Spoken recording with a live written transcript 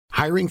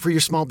Hiring for your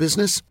small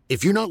business?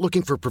 If you're not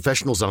looking for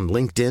professionals on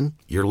LinkedIn,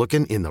 you're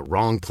looking in the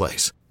wrong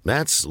place.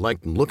 That's like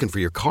looking for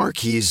your car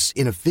keys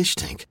in a fish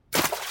tank.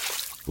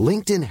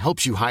 LinkedIn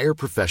helps you hire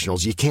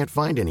professionals you can't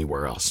find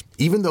anywhere else,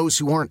 even those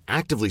who aren't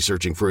actively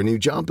searching for a new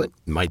job but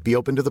might be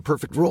open to the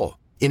perfect role.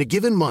 In a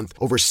given month,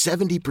 over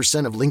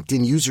 70% of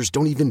LinkedIn users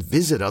don't even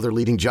visit other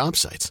leading job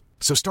sites.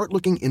 So start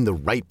looking in the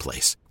right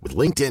place. With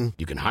LinkedIn,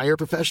 you can hire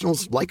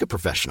professionals like a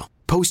professional.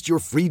 Post your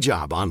free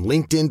job on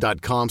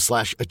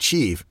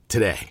linkedin.com/achieve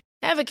today.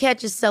 Ever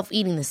catch yourself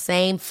eating the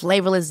same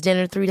flavorless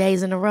dinner 3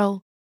 days in a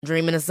row?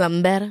 Dreaming of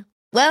something better?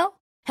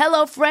 Well,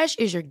 HelloFresh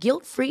is your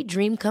guilt-free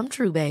dream come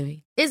true,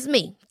 baby. It's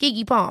me,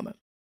 Keke Palmer.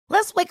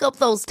 Let's wake up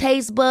those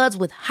taste buds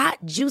with hot,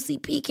 juicy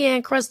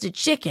pecan-crusted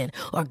chicken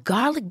or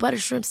garlic butter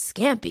shrimp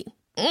scampi.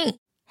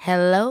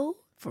 Hello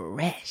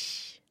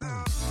Fresh.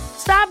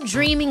 Stop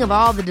dreaming of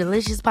all the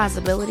delicious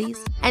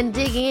possibilities and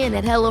dig in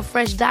at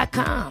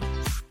HelloFresh.com.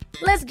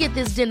 Let's get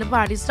this dinner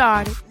party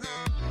started.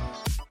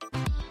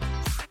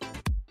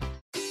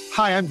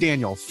 Hi, I'm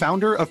Daniel,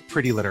 founder of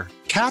Pretty Litter.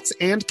 Cats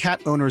and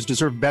cat owners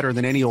deserve better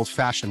than any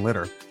old-fashioned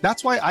litter.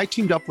 That's why I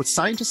teamed up with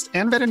scientists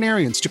and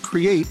veterinarians to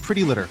create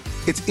Pretty Litter.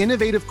 Its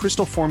innovative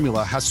crystal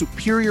formula has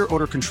superior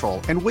odor control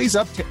and weighs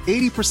up to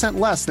 80%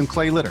 less than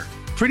clay litter.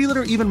 Pretty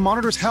Litter even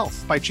monitors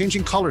health by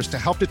changing colors to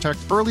help detect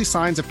early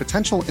signs of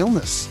potential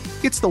illness.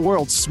 It's the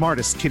world's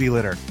smartest kitty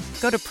litter.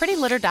 Go to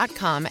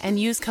prettylitter.com and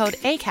use code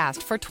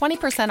ACAST for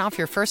 20% off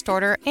your first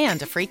order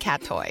and a free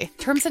cat toy.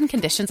 Terms and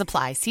conditions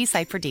apply. See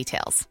site for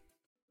details.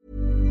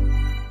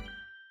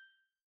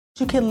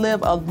 You can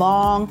live a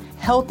long,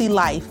 healthy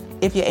life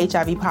if you're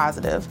HIV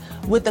positive.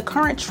 With the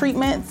current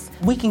treatments,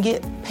 we can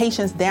get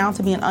patients down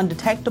to being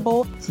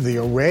undetectable. The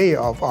array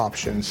of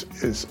options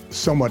is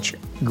so much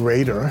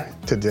greater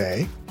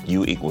today.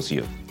 U equals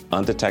U.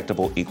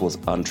 Undetectable equals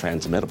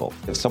untransmittable.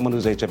 If someone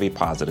who's HIV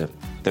positive,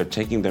 they're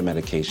taking their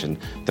medication,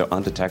 they're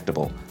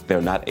undetectable,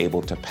 they're not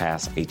able to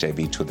pass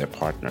HIV to their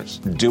partners.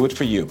 Do it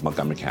for you,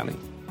 Montgomery County.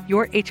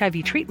 Your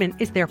HIV treatment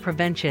is their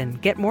prevention.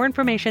 Get more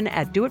information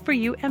at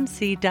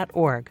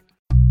doitforyoumc.org.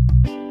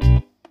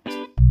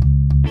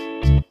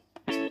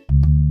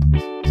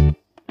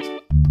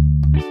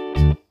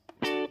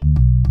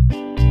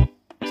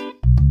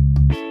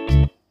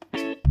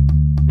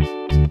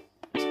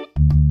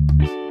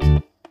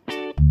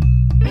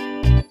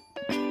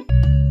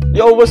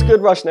 Yo, what's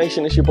good, Rush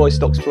Nation? It's your boy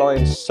Stocks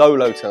flying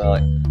solo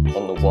tonight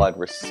on the Wide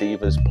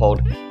Receivers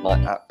Pod. My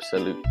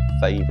absolute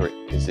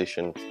favourite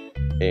position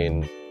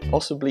in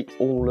possibly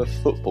all of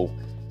football.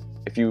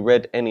 If you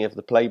read any of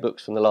the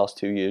playbooks from the last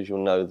 2 years,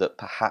 you'll know that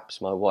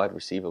perhaps my wide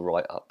receiver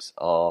write-ups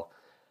are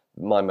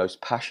my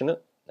most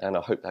passionate, and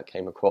I hope that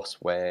came across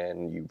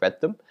when you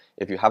read them.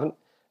 If you haven't,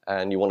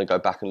 and you want to go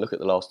back and look at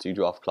the last two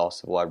draft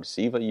classes of wide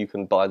receiver, you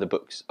can buy the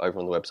books over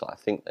on the website. I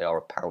think they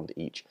are £1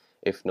 each.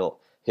 If not,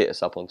 hit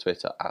us up on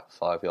Twitter at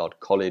 5 Yard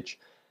College,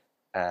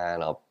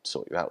 and I'll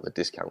sort you out with a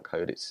discount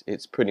code.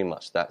 It's pretty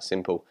much that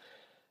simple.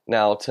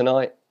 Now,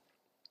 tonight,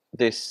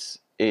 this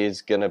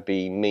is going to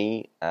be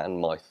me and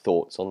my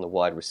thoughts on the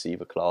wide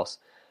receiver class.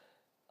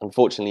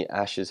 Unfortunately,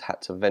 Ash has had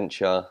to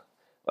venture.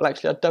 Well,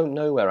 actually, I don't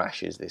know where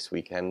Ash is this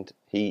weekend.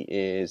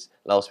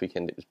 Last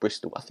weekend it was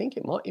Bristol. I think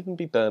it might even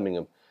be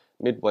Birmingham,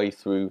 midway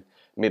through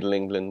Middle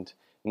England.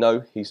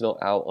 No, he's not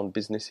out on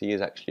business. He is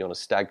actually on a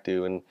stag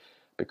do, and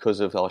because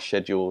of our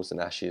schedules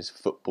and Ash's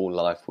football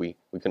life, we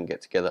couldn't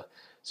get together.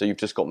 So you've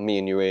just got me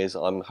in your ears.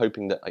 I'm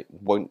hoping that it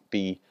won't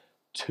be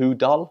too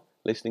dull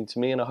listening to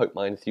me, and I hope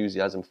my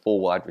enthusiasm for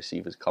wide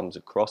receivers comes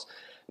across.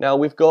 Now,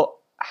 we've got,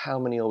 how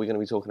many are we going to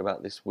be talking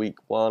about this week?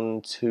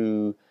 1,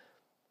 2,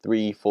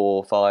 3,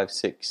 4, 5,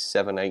 6,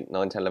 7, 8,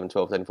 9, 10, 11,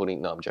 12, 13,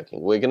 14. No, I'm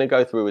joking. We're going to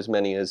go through as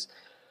many as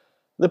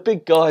the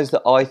big guys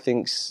that I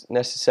think's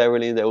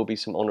necessarily. There will be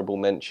some honourable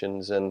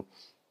mentions, and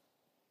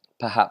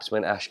perhaps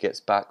when Ash gets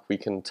back, we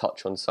can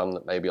touch on some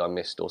that maybe I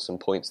missed or some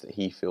points that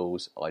he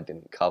feels I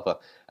didn't cover.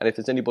 And if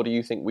there's anybody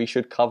you think we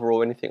should cover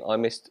or anything I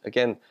missed,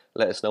 again,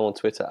 let us know on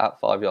Twitter at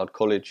 5 Yard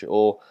College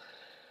or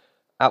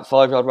at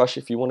 5 Yard Rush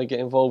if you want to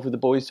get involved with the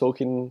boys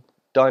talking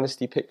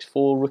dynasty picks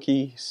for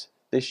rookies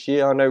this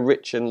year. I know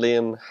Rich and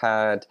Liam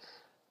had,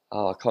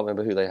 I can't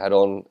remember who they had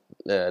on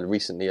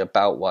recently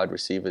about wide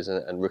receivers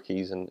and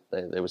rookies, and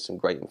there was some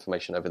great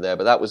information over there.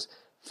 But that was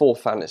for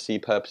fantasy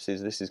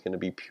purposes. This is going to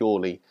be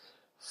purely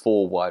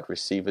for wide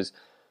receivers.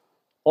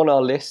 On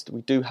our list,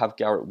 we do have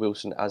Garrett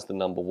Wilson as the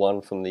number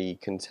one from the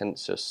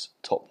consensus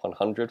top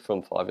 100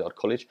 from 5 Yard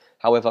College.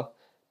 However,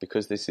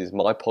 because this is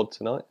my pod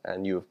tonight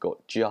and you have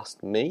got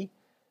just me,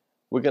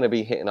 we're going to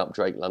be hitting up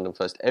Drake London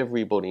first.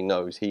 Everybody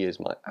knows he is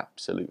my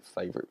absolute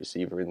favourite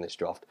receiver in this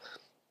draft.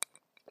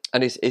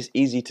 And it's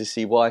easy to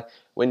see why.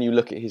 When you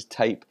look at his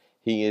tape,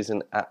 he is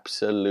an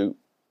absolute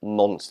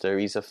monster.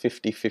 He's a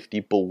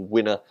 50-50 ball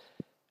winner.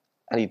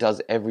 And he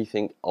does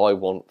everything I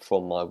want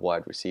from my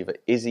wide receiver.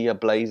 Is he a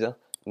blazer?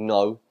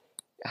 No.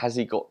 Has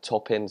he got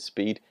top end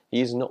speed? He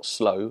is not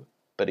slow,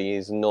 but he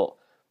is not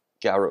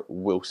Garrett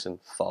Wilson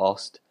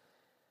fast.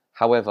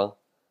 However,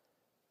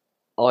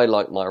 I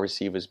like my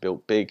receivers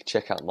built big.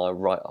 Check out my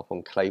write-up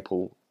on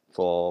Claypool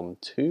from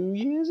 2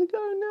 years ago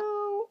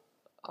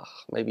now.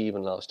 Maybe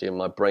even last year.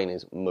 My brain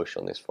is mush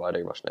on this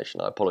Friday Rush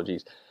Nation.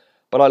 Apologies.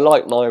 But I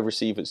like my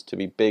receivers to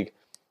be big,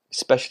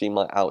 especially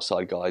my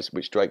outside guys,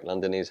 which Drake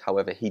London is.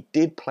 However, he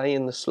did play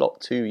in the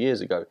slot 2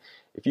 years ago.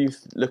 If you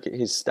look at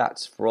his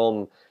stats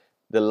from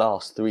the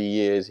last 3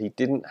 years, he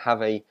didn't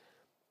have a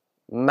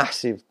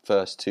massive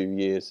first 2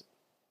 years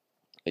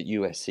at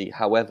USC.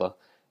 However,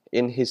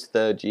 in his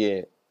third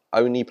year,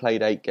 only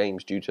played 8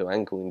 games due to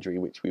ankle injury,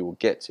 which we will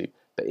get to.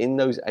 But in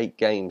those 8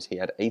 games, he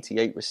had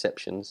 88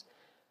 receptions,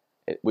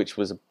 which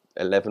was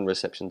 11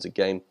 receptions a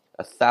game,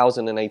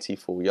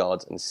 1,084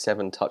 yards and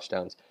 7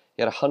 touchdowns.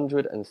 He had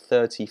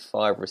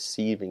 135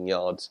 receiving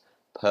yards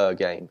per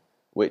game,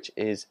 which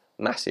is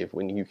massive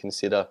when you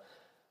consider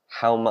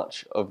how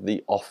much of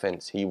the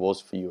offense he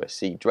was for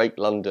USC. Drake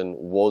London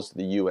was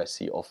the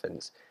USC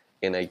offense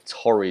in a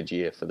torrid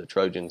year for the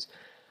Trojans.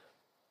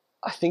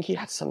 I think he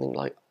had something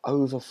like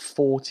over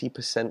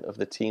 40% of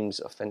the team's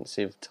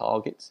offensive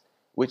targets,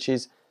 which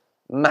is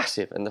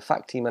massive. And the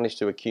fact he managed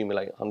to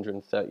accumulate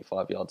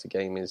 135 yards a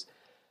game is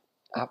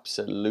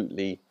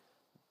absolutely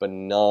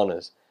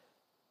bananas.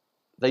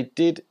 They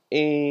did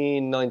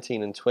in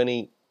 19 and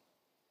 20.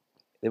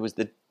 There was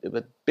the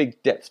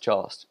big depth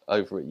chart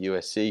over at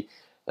USC.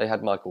 They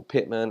had Michael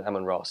Pittman,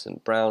 Amon-Ra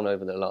St. Brown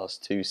over the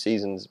last 2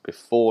 seasons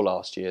before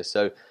last year.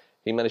 So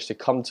he managed to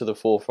come to the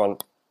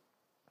forefront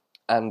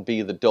and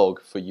be the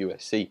dog for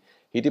USC.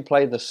 He did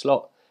play in the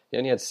slot. He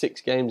only had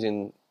 6 games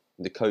in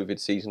the COVID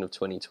season of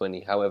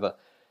 2020. However,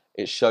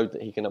 it showed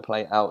that he can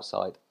play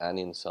outside and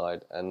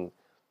inside. And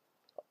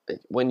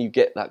when you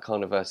get that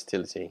kind of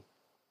versatility,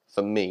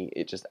 for me,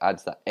 it just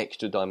adds that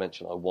extra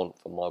dimension I want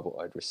for my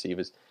wide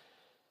receivers.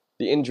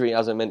 The injury,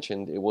 as I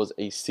mentioned, it was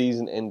a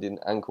season-ending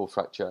ankle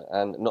fracture.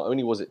 And not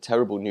only was it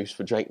terrible news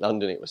for Drake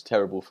London, it was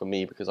terrible for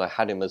me because I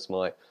had him as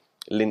my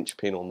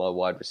linchpin on my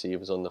wide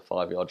receivers on the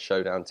 5-yard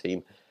showdown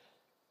team.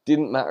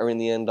 Didn't matter in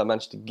the end. I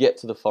managed to get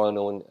to the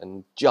final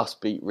and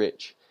just beat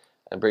Rich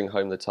and bring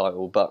home the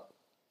title. But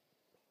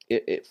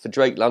for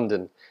Drake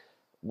London,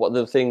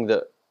 the thing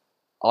that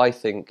I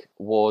think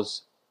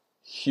was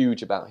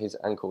huge about his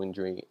ankle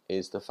injury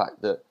is the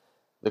fact that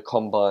the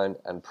Combine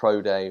and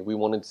Pro Day, we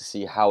wanted to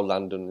see how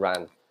London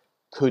ran.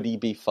 Could he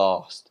be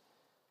fast?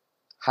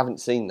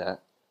 Haven't seen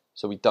that,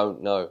 so we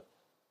don't know.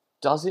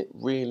 Does it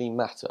really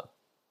matter?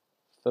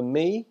 For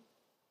me,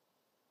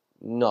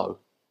 no.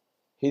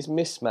 His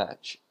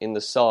mismatch in the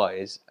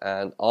size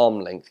and arm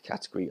length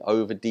category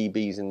over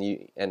DBs in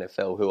the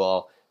NFL who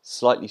are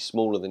slightly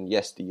smaller than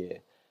yesteryear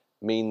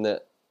mean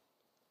that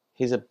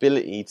his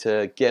ability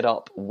to get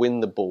up,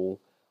 win the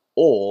ball,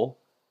 or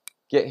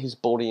get his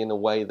body in a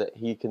way that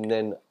he can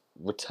then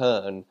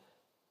return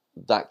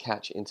that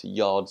catch into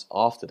yards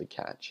after the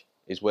catch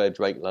is where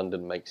Drake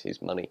London makes his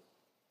money.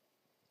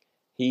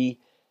 He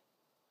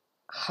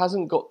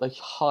hasn't got the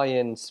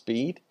high-end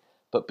speed,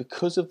 but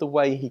because of the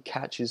way he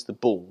catches the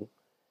ball,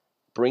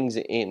 brings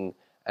it in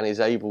and is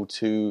able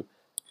to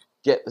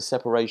get the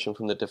separation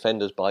from the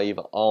defenders by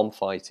either arm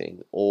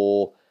fighting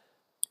or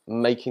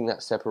making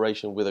that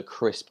separation with a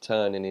crisp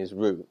turn in his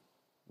route,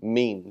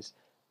 means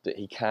that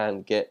he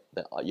can get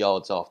the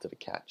yards after the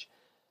catch.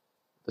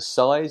 The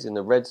size in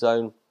the red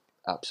zone,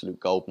 absolute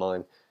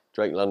goldmine.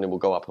 Drake London will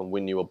go up and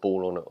win you a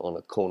ball on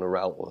a corner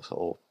route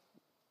or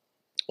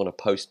on a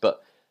post,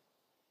 but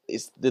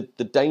it's the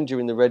danger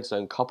in the red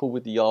zone coupled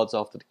with the yards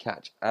after the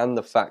catch and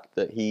the fact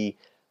that he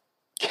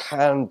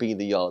can be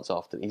the yards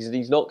after.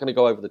 He's not going to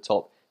go over the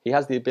top. He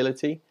has the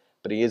ability,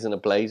 but he isn't a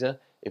blazer.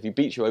 If he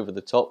beats you over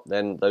the top,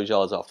 then those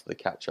yards after the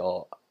catch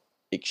are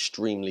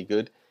extremely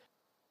good.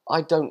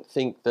 I don't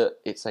think that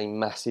it's a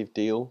massive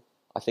deal.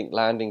 I think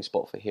landing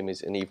spot for him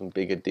is an even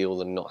bigger deal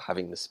than not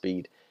having the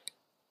speed.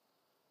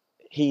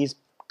 He's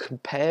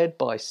compared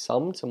by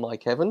some to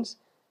Mike Evans.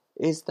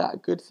 Is that a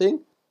good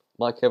thing?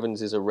 Mike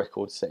Evans is a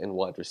record-setting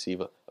wide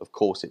receiver. Of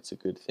course it's a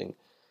good thing.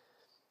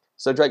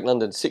 So Drake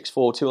London,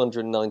 6'4",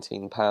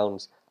 219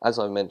 pounds. As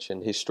I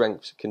mentioned, his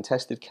strengths,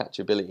 contested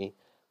catchability,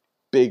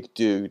 big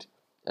dude,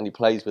 and he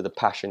plays with a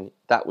passion.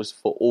 That was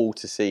for all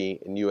to see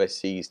in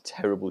USC's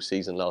terrible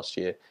season last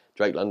year.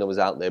 Drake London was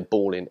out there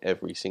balling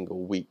every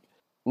single week.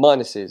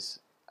 Minuses,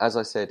 as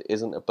I said,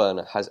 isn't a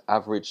burner, has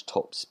average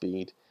top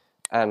speed.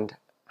 And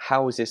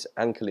how is this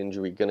ankle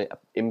injury going to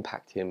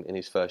impact him in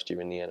his first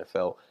year in the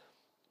NFL?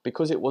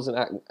 Because it was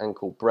an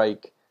ankle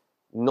break,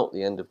 not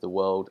the end of the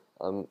world.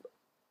 I'm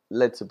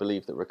led to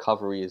believe that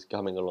recovery is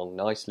coming along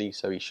nicely,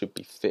 so he should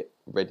be fit,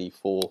 ready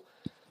for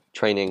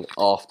training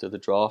after the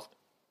draft.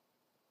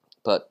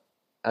 But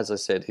as I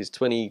said, his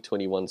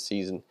 2021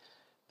 season,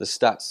 the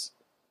stats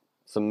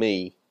for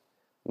me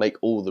make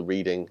all the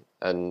reading,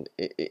 and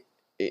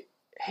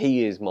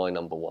he is my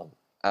number one.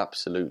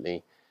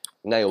 Absolutely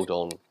nailed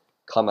on.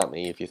 Come at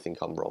me if you think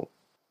I'm wrong.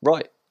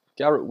 Right,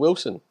 Garrett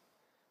Wilson,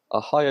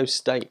 Ohio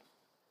State.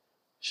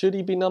 Should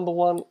he be number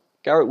one?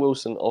 Garrett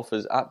Wilson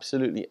offers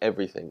absolutely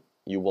everything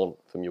you want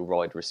from your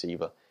wide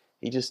receiver.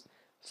 He just,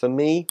 for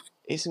me,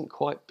 isn't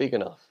quite big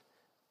enough.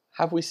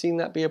 Have we seen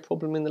that be a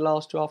problem in the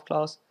last draft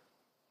class?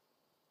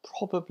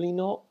 Probably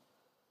not.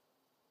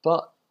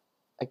 But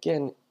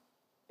again,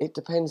 it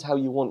depends how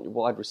you want your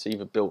wide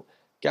receiver built.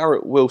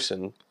 Garrett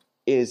Wilson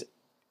is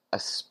a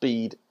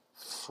speed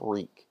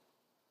freak,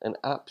 an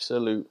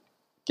absolute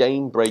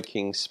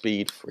game-breaking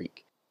speed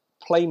freak.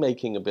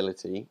 Playmaking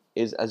ability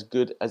is as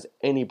good as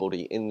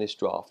anybody in this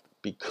draft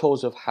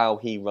because of how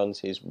he runs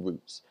his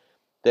routes.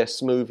 They're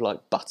smooth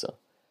like butter.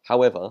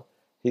 However,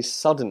 his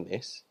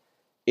suddenness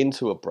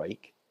into a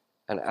break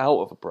and out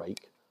of a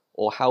break,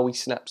 or how he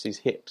snaps his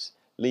hips,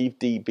 leave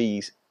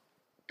DBs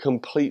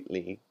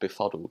completely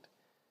befuddled.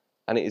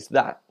 And it is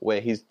that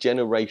where his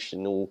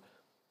generational,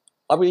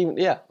 I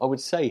would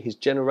say his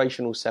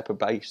generational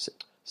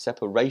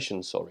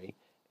separation,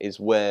 is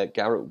where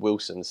Garrett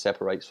Wilson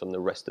separates from the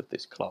rest of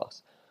this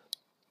class.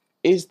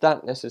 Is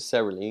that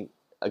necessarily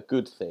a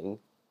good thing?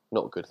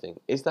 Not a good thing.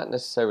 Is that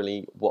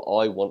necessarily what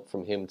I want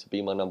from him to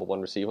be my number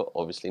one receiver?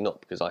 Obviously not,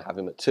 because I have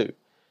him at 2.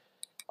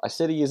 I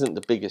said he isn't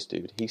the biggest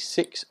dude. He's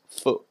 6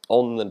 foot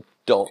on the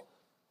dot,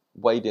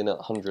 weighed in at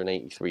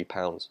 183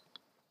 pounds.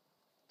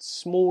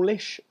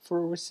 Smallish for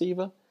a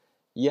receiver,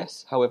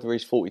 yes. However,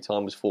 his 40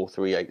 time was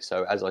 4.38,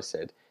 so as I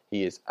said,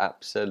 he is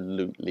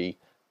absolutely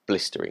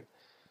blistering.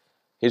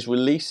 His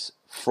release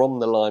from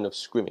the line of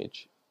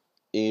scrimmage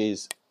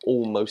is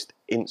almost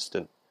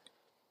instant.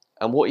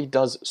 And what he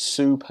does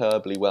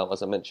superbly well,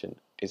 as I mentioned,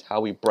 is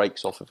how he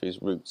breaks off of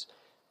his routes.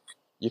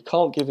 You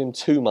can't give him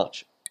too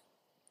much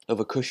of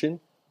a cushion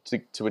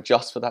to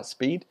adjust for that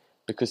speed,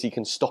 because he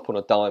can stop on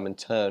a dime and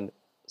turn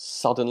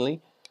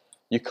suddenly.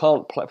 You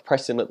can't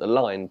press him at the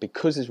line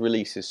because his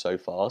release is so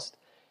fast.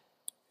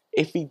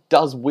 If he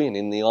does win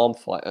in the arm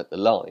fight at the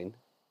line,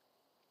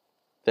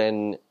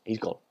 then he's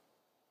gone.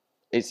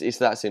 It's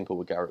that simple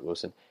with Garrett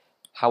Wilson.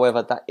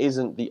 However, that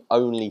isn't the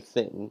only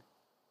thing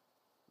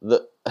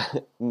that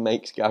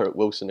makes Garrett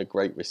Wilson a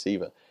great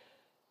receiver.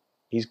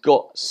 He's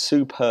got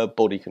superb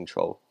body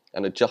control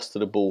and adjusted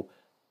the ball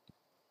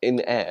in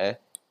the air.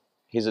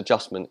 His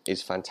adjustment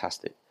is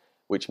fantastic,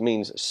 which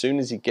means as soon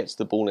as he gets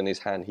the ball in his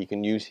hand, he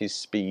can use his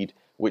speed,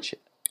 which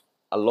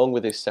along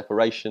with his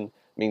separation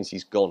means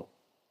he's gone.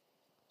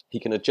 He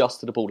can adjust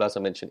to the ball, as I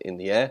mentioned, in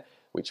the air,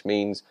 which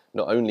means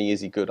not only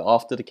is he good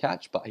after the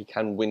catch, but he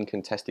can win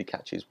contested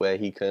catches where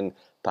he can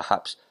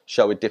perhaps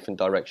show a different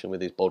direction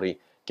with his body,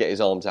 get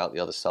his arms out the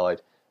other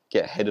side,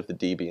 get ahead of the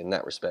DB in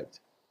that respect,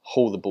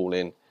 haul the ball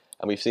in,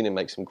 and we've seen him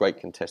make some great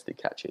contested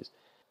catches.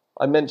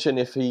 I mentioned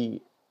if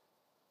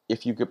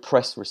you're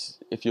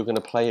going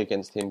to play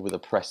against him with a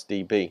press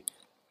DB,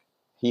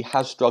 he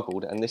has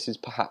struggled, and this is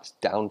perhaps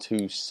down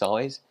to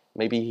size.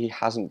 Maybe he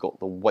hasn't got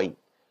the weight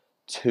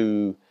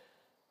to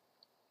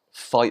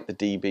fight the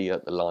DB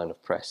at the line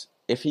of press.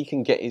 If he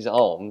can get his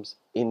arms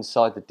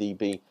inside the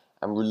DB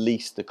and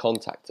release the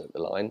contact at the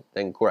line,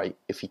 then great.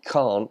 If he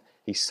can't,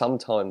 he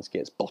sometimes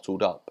gets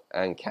bottled up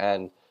and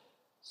can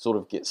sort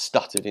of get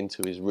stuttered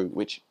into his route,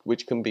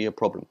 which can be a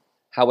problem.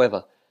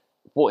 However,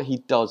 what he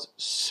does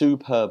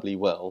superbly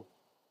well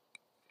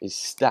is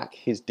stack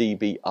his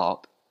DB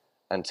up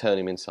and turn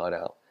him inside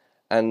out.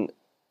 And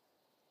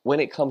when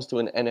it comes to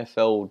an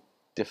NFL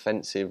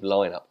defensive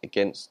lineup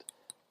against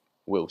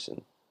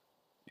Wilson,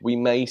 we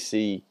may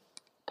see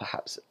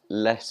perhaps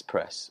less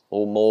press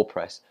or more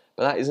press,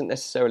 but that isn't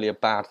necessarily a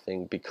bad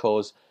thing,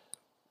 because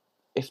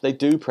if they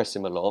do press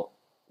him a lot,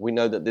 we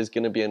know that there's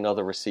going to be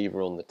another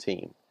receiver on the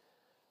team.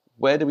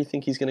 Where do we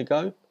think he's going to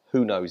go?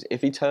 Who knows?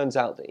 If he turns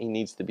out that he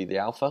needs to be the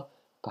alpha,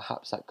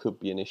 perhaps that could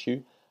be an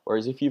issue.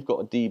 Whereas if you've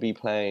got a DB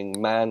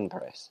playing man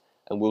press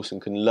and Wilson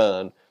can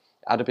learn,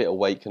 add a bit of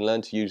weight, can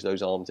learn to use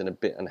those arms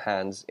and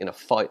hands in a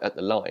fight at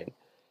the line,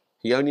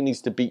 he only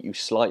needs to beat you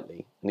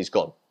slightly and he's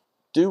gone.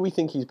 Do we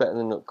think he's better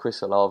than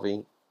Chris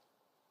Olave?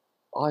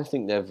 I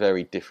think they're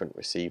very different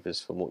receivers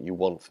from what you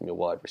want from your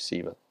wide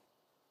receiver.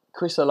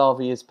 Chris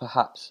Olave is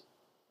perhaps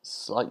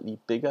slightly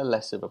bigger,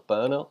 less of a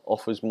burner,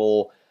 offers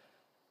more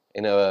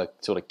in a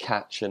sort of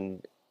catch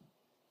and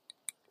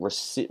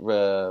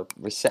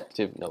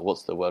receptive. No,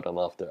 what's the word I'm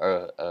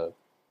after?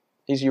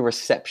 He's your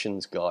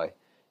receptions guy.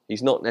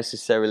 He's not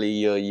necessarily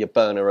your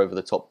burner over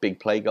the top big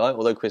play guy,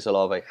 although Chris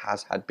Olave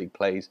has had big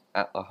plays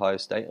at Ohio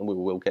State, and we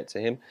will get to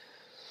him.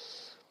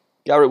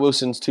 Garrett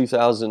Wilson's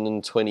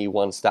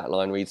 2021 stat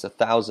line reads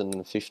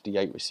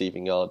 1,058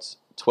 receiving yards,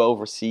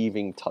 12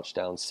 receiving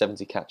touchdowns,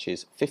 70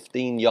 catches,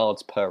 15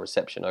 yards per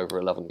reception over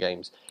 11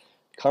 games.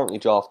 Currently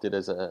drafted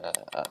as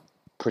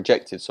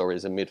projected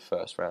as a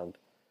mid-first round.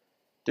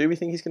 Do we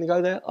think he's going to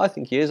go there? I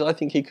think he is. I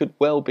think he could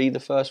well be the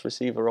first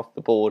receiver off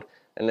the board,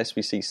 unless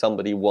we see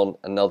somebody want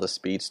another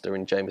speedster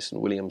in Jameson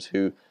Williams,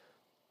 who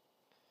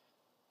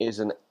is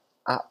an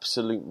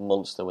absolute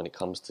monster when it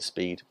comes to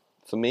speed.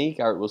 For me,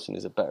 Garrett Wilson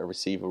is a better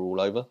receiver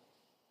all over.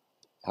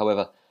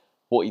 However,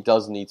 what he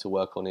does need to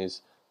work on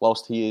is,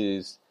 whilst he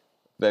is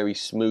very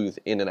smooth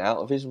in and out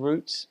of his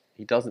routes,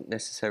 he doesn't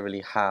necessarily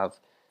have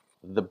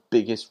the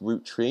biggest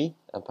route tree,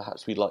 and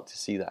perhaps we'd like to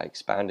see that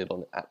expanded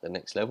on at the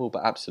next level.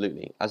 But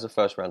absolutely, as a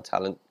first-round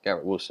talent,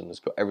 Garrett Wilson has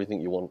got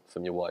everything you want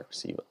from your wide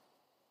receiver.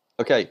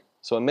 Okay,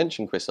 so I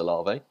mentioned Chris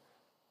Olave.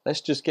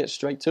 Let's just get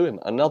straight to him.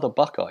 Another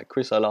Buckeye.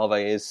 Chris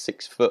Olave is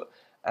 6 foot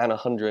and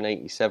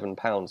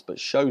 £187, but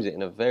shows it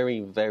in a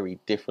very, very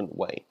different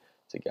way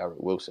to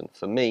Garrett Wilson.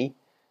 For me,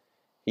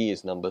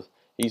 he's number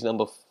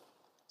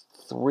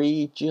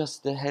 3,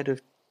 just ahead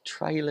of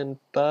Treylon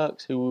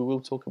Burks, who we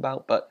will talk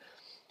about. But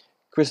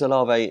Chris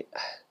Olave,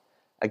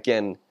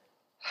 again,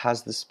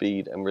 has the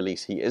speed and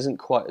release. He isn't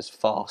quite as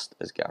fast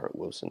as Garrett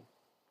Wilson,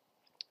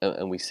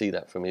 and we see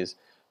that from his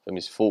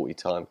 40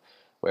 time,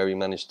 where he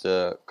managed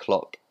to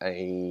clock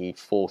a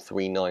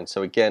 4.39.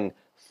 So again,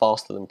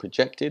 faster than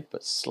projected,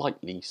 but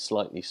slightly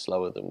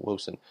slower than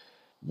Wilson.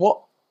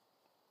 What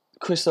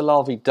Chris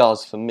Olave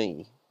does for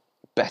me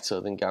better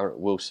than Garrett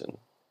Wilson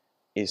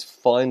is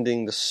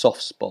finding the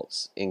soft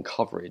spots in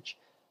coverage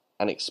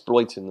and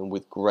exploiting them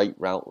with great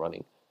route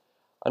running.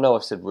 I know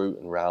I've said route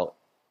and route.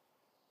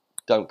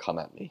 Don't come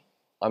at me.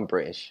 I'm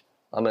British.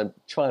 I'm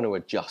trying to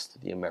adjust to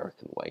the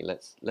American way.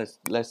 Let's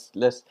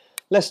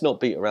not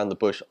beat around the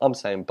bush. I'm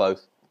saying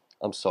both.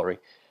 I'm sorry.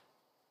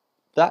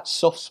 That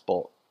soft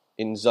spot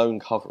in zone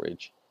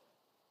coverage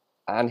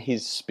and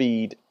his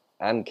speed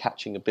and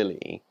catching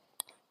ability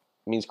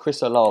means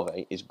Chris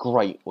Olave is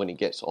great when he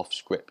gets off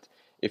script.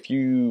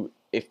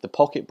 If the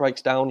pocket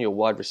breaks down, your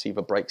wide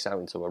receiver breaks out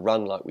into a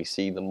run like we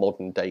see the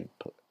modern day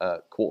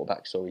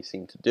quarterbacks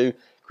seem to do,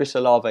 Chris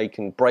Olave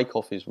can break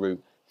off his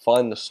route,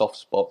 find the soft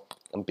spot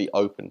and be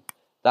open.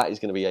 That is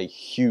going to be a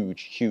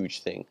huge,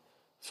 huge thing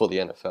for the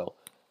NFL.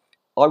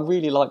 I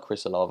really like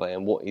Chris Olave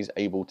and what he's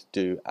able to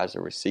do as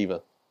a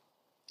receiver.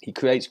 He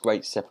creates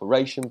great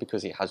separation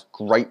because he has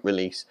great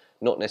release,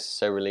 not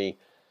necessarily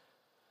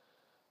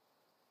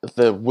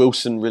the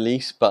Wilson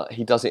release, but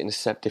he does it in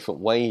a different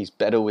way. He's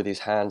better with his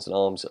hands and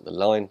arms at the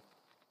line.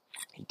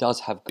 He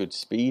does have good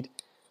speed,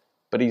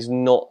 but he's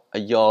not a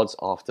yards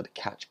after the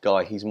catch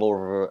guy. He's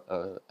more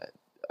of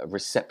a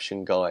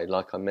reception guy.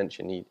 Like I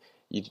mentioned,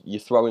 you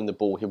throw him the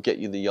ball, he'll get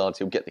you the yards,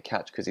 he'll get the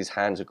catch because his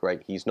hands are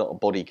great. He's not a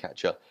body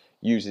catcher.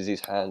 Uses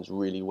his hands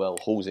really well,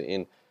 hauls it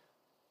in.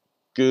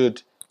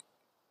 Good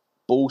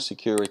ball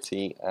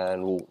security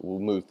and will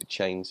move the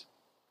chains.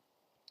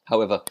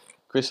 However,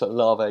 Chris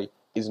Olave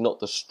is not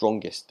the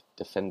strongest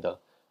defender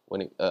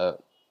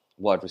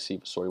wide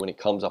receiver, when it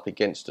comes up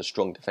against a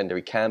strong defender.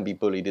 He can be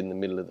bullied in the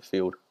middle of the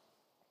field,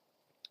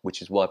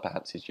 which is why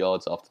perhaps his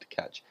yards after the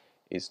catch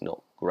is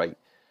not great.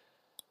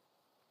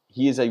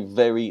 He is a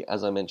very,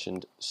 as I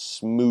mentioned,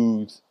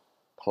 smooth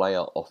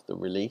player off the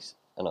release,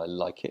 and I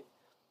like it.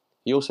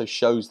 He also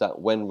shows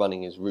that when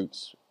running his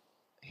routes,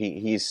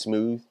 he is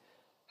smooth.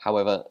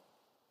 However,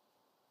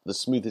 the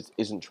smoothness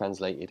isn't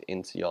translated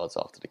into yards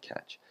after the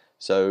catch.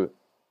 So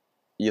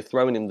you're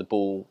throwing him the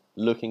ball,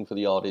 looking for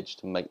the yardage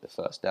to make the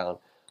first down.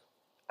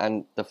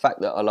 And the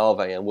fact that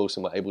Olave and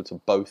Wilson were able to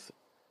both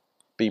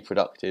be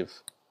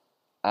productive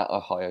at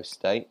Ohio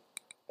State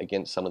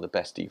against some of the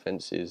best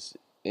defenses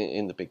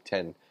in the Big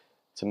Ten,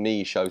 to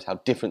me shows how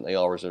different they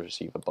are as a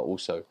receiver, but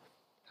also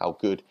how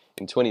good.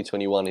 In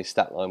 2021, his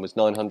stat line was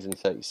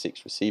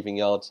 936 receiving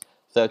yards,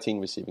 13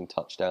 receiving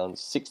touchdowns,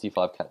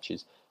 65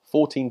 catches,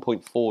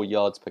 14.4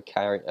 yards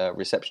per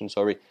reception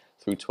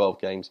through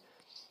 12 games.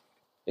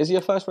 Is he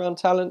a first-round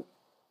talent?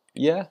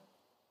 Yeah.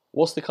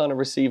 What's the kind of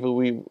receiver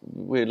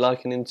we're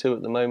likening him to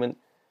at the moment?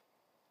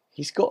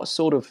 He's got a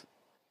sort of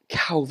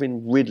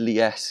Calvin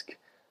Ridley-esque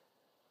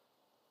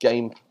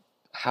game,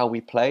 how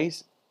he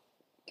plays.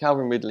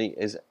 Calvin Ridley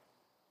is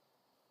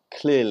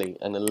clearly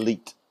an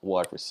elite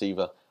wide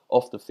receiver.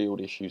 Off the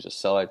field issues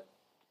aside,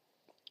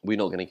 we're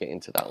not going to get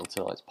into that on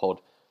tonight's pod,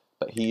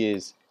 but he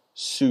is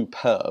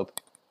superb,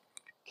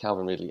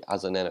 Calvin Ridley,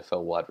 as an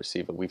NFL wide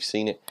receiver. We've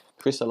seen it.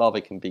 Chris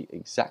Olave can be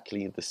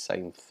exactly the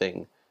same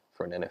thing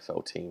for an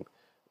NFL team.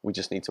 We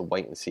just need to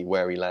wait and see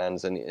where he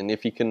lands, and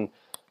if he can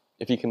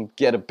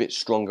get a bit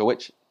stronger,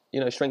 which,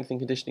 strength and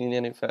conditioning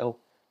in the NFL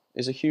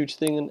is a huge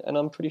thing, and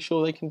I'm pretty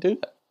sure they can do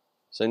that.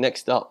 So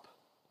next up,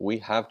 we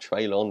have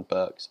Treylon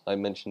Burks. I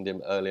mentioned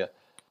him earlier.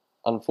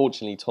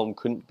 Unfortunately, Tom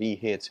couldn't be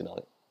here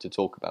tonight to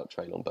talk about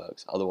Treylon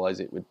Burks. Otherwise,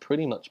 it would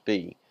pretty much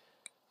be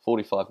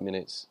 45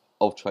 minutes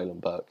of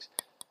Treylon Burks.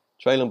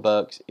 Treylon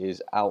Burks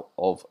is out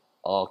of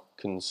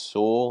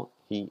Arkansas.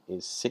 He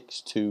is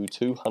 6'2",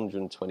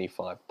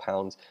 225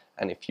 pounds.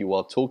 And if you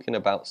are talking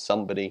about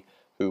somebody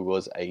who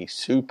was a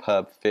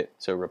superb fit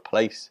to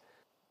replace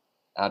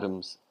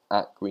Adams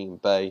at Green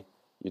Bay,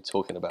 you're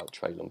talking about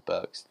Treylon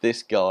Burks.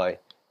 This guy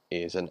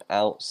is an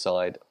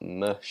outside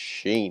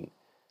machine.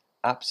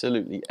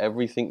 Absolutely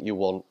everything you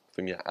want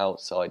from your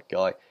outside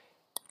guy.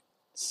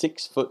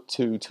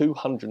 6'2",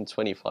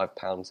 225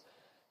 pounds,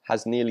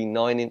 has nearly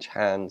 9-inch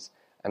hands,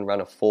 and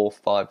ran a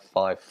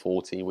 4.55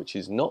 40, which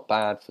is not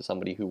bad for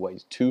somebody who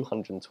weighs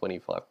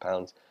 225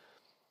 pounds.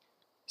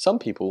 Some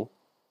people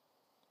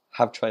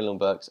have Treylon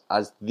Burks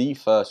as the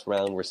first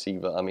round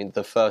receiver.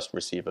 The first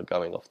receiver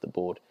going off the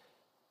board.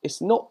 It's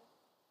not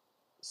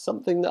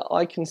something that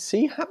I can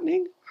see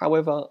happening.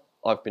 However,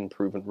 I've been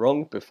proven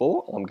wrong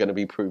before. I'm going to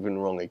be proven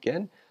wrong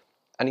again.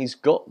 And he's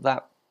got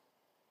that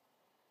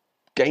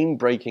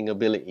game-breaking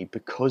ability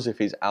because of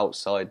his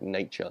outside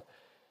nature.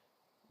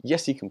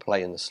 Yes, he can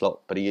play in the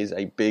slot, but he is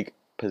a big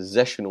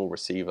possessional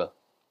receiver.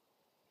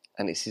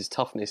 And it's his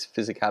toughness,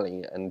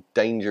 physicality and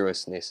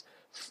dangerousness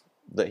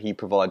that he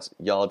provides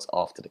yards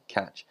after the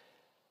catch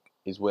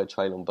is where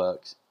Treylon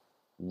Burks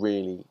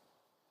really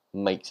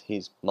makes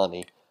his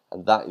money.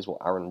 And that is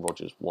what Aaron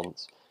Rodgers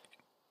wants.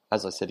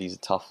 As I said, he's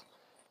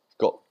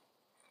got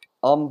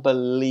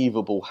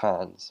unbelievable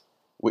hands,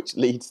 which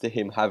leads to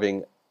him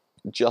having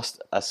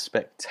just a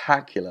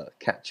spectacular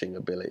catching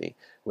ability.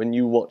 When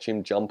you watch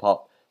him jump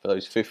up for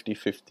those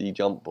 50-50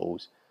 jump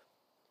balls,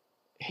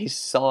 his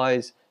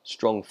size,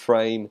 strong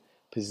frame,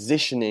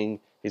 positioning,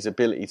 his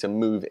ability to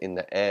move in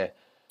the air,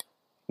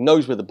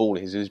 knows where the ball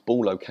is. His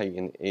ball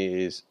locating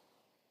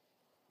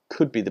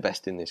could be the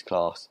best in this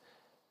class.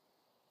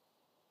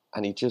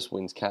 And he just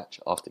wins catch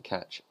after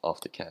catch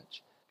after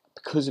catch.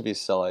 Because of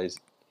his size,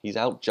 he's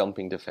out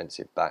jumping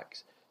defensive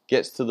backs,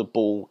 gets to the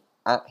ball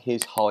at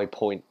his high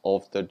point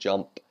of the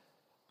jump.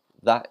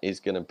 That is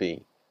going to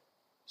be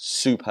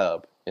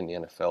superb in the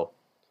NFL.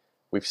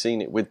 We've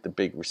seen it with the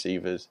big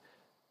receivers.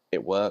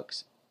 It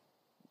works.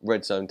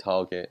 Red zone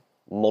target,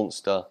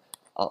 monster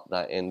up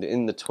that end.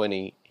 In the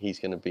 20, he's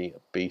going to be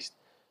a beast.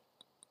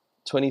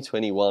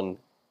 2021,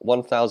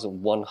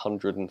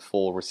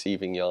 1,104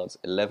 receiving yards,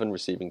 11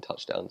 receiving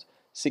touchdowns,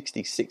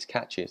 66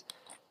 catches.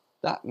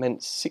 That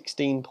meant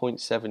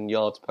 16.7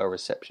 yards per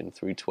reception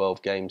through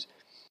 12 games.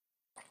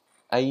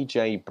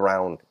 AJ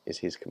Brown is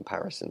his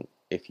comparison,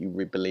 if you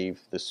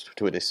believe the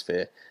Twitter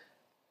sphere.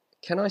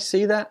 Can I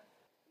see that?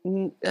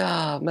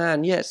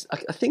 Man, yes,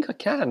 I think I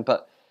can,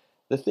 but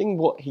the thing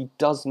what he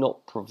does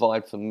not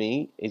provide for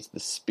me is the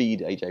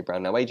speed AJ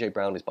Brown. Now, AJ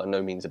Brown is by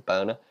no means a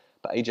burner,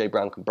 but AJ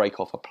Brown can break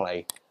off a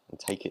play and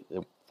take it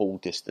the full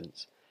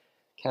distance.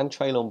 Can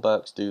Treylon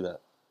Burks do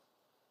that?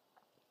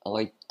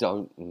 I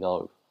don't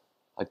know.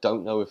 I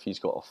don't know if he's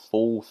got a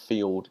full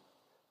field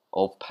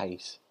of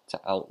pace to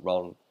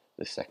outrun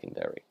the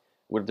secondary.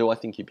 Do I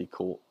think he'd be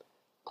caught?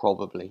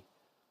 Probably.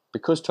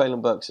 Because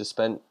Treylon Burks has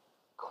spent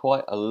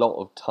quite a lot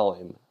of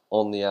time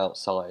on the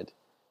outside,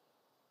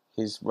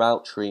 his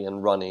route tree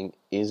and running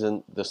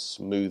isn't the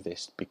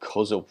smoothest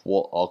because of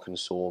what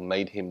Arkansas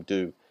made him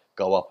do,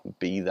 go up and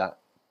be that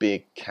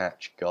big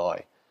catch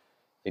guy.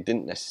 They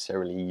didn't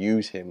necessarily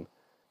use him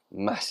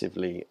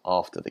massively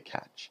after the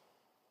catch.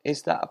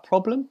 Is that a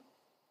problem?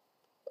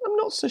 I'm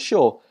not so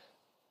sure.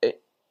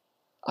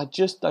 I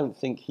just don't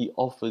think he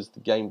offers the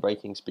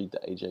game-breaking speed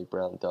that AJ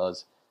Brown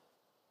does,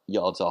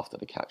 yards after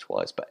the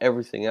catch-wise. But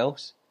everything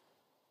else,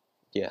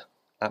 yeah,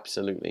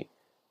 absolutely.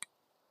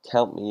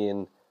 Count me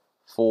in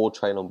for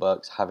Treylon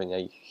Burks having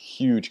a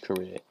huge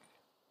career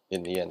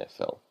in the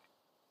NFL.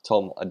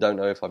 Tom, I don't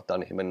know if I've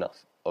done him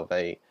enough of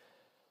a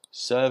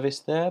service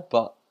there,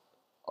 but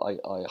I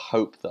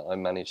hope that I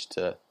managed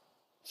to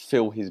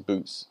fill his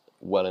boots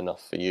well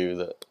enough for you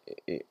that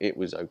it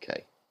was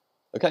okay.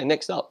 Okay,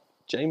 next up,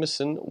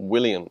 Jameson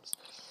Williams.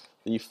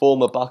 The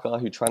former Buckeye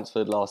who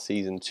transferred last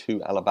season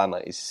to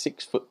Alabama is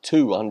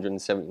 6'2",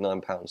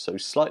 179 pounds, so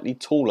slightly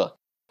taller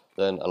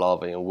than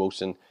Olave and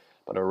Wilson,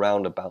 but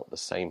around about the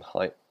same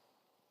height.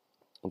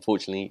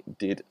 Unfortunately,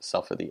 did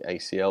suffer the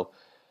ACL.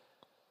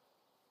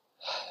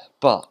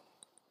 But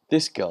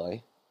this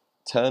guy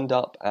turned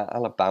up at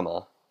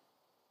Alabama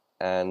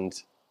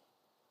and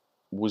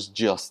was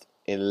just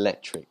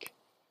electric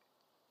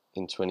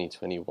in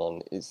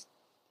 2021.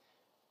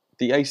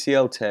 The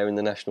ACL tear in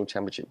the national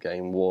championship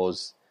game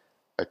was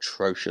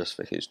atrocious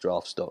for his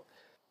draft stock.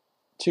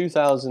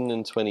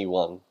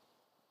 2021,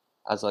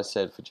 as I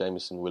said for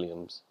Jameson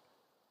Williams,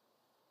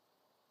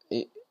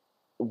 it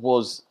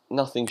was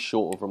nothing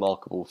short of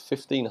remarkable.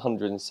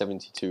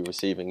 1,572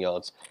 receiving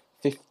yards,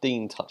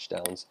 15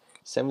 touchdowns,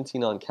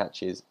 79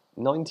 catches,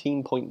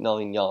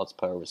 19.9 yards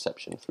per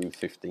reception through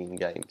 15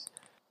 games.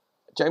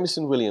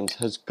 Jameson Williams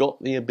has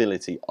got the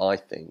ability, I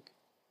think,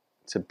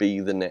 to be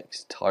the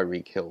next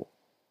Tyreek Hill.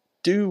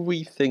 Do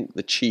we think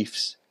the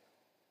Chiefs,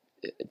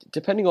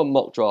 depending on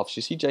mock drafts,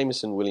 you see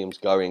Jameson Williams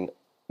going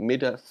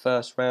mid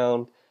first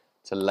round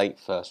to late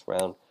first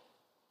round.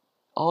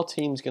 Our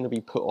team's going to be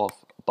put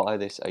off by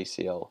this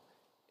ACL.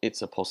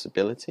 It's a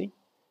possibility.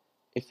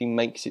 If he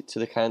makes it to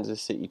the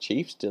Kansas City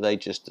Chiefs, do they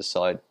just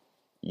decide,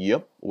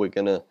 yep, we're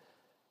gonna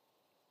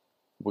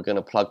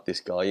plug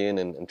this guy in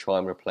and try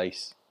and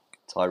replace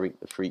Tyreek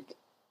the Freak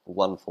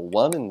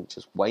 1-for-1 and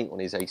just wait on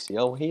his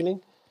ACL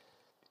healing?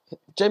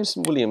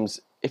 Jameson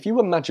Williams, if you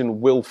imagine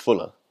Will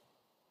Fuller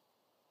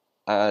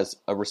as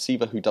a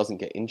receiver who doesn't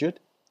get injured,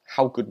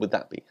 how good would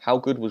that be? How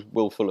good was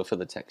Will Fuller for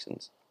the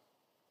Texans?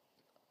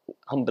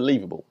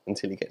 Unbelievable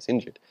until he gets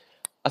injured.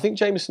 I think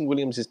Jameson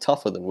Williams is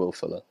tougher than Will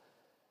Fuller.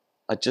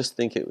 I just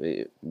think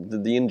the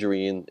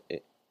injury in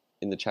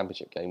the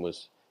championship game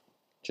was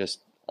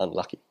just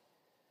unlucky.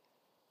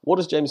 What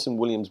does Jameson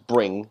Williams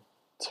bring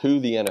to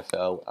the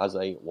NFL as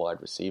a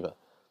wide receiver?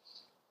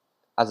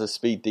 As a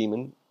speed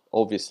demon,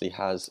 obviously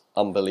has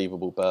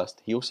unbelievable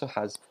burst. He also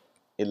has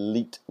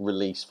elite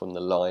release from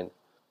the line.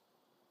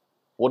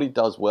 What he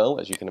does well,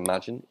 as you can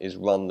imagine, is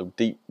run the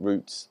deep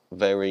routes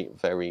very,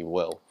 very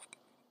well.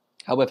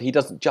 However, he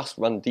doesn't just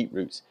run deep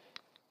routes.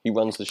 He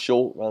runs the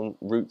short run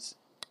routes,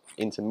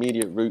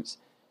 intermediate routes,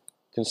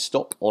 can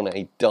stop on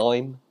a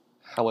dime,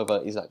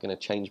 However, is that going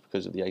to change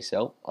because of the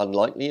ACL?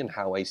 Unlikely, and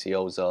how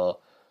ACLs are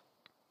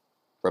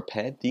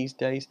repaired these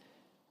days.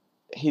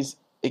 His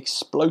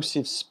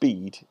explosive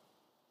speed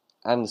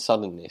and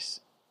suddenness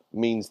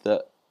means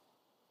that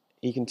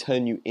he can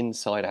turn you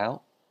inside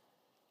out,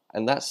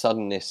 and that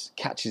suddenness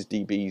catches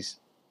DBs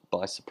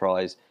by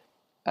surprise,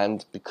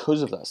 and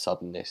because of that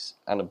suddenness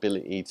and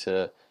ability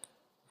to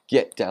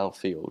get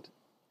downfield,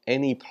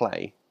 any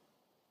play,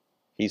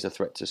 he's a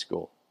threat to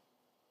score.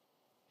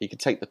 He could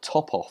take the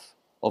top off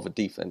of a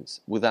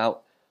defense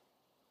without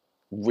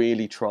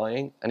really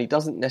trying, and he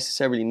doesn't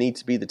necessarily need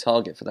to be the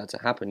target for that to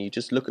happen. You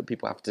just look at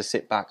people having to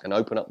sit back and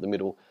open up the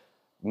middle,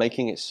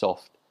 making it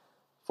soft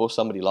for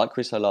somebody like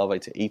Chris Olave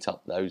to eat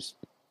up those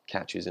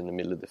catches in the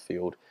middle of the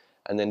field,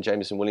 and then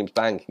Jameson Williams,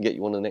 bang, can get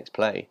you on the next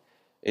play.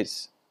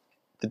 It's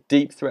the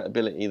deep threat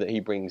ability that he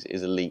brings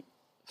is elite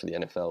for the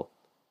NFL.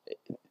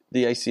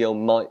 The ACL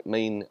might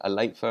mean a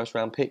late first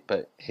round pick,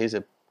 but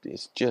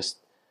it's just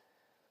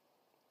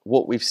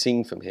what we've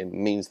seen from him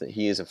means that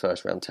he is a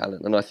first round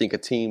talent, and I think a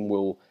team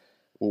will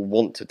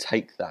want to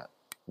take that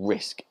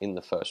risk in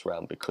the first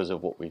round because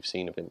of what we've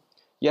seen of him.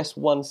 Yes,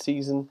 one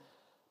season,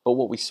 but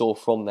what we saw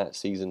from that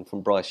season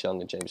from Bryce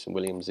Young and Jameson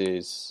Williams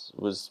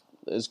was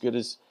as good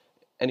as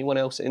anyone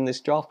else in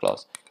this draft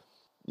class.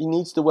 He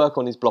needs to work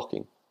on his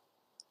blocking.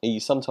 He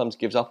sometimes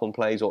gives up on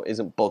plays or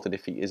isn't bothered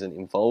if he isn't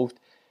involved.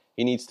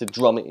 He needs to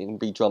drum it and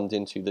be drummed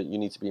into that you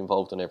need to be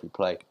involved on every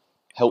play.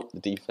 Help the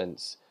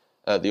defense,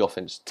 the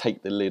offense,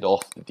 take the lid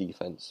off the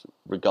defense,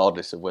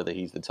 regardless of whether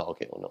he's the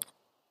target or not.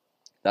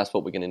 That's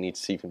what we're going to need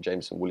to see from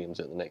Jameson Williams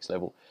at the next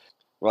level.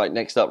 Right,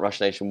 next up, Rush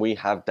Nation, we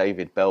have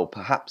David Bell.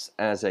 Perhaps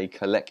as a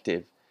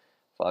collective,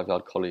 5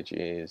 Yard College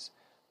is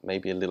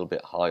maybe a little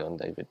bit high on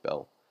David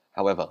Bell.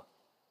 However,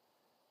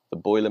 the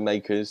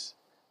Boilermakers,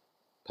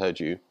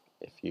 Purdue,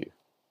 if you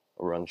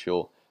are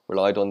unsure,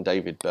 relied on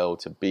David Bell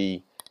to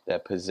be their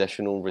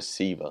possessional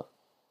receiver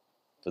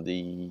for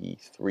the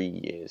 3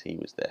 years he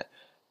was there.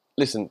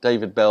 Listen,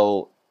 David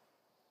Bell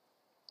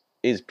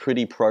is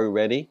pretty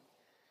pro-ready.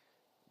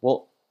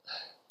 What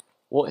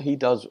he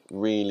does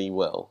really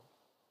well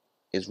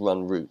is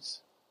run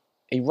routes.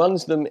 He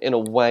runs them in a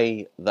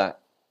way that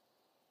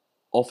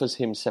offers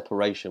him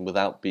separation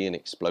without being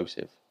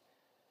explosive.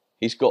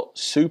 He's got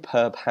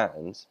superb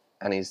hands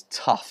and is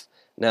tough.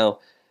 Now,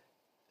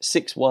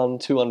 6'1",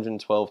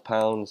 212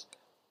 pounds,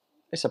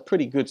 it's a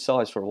pretty good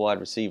size for a wide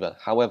receiver.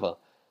 However,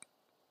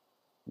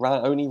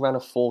 only ran a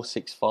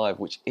 4.65,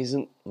 which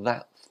isn't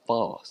that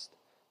fast.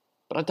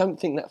 But I don't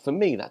think that, for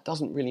me, that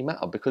doesn't really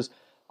matter because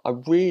I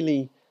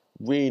really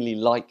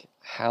like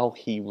how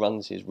he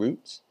runs his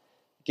routes,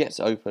 gets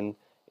open,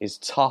 is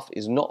tough,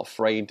 is not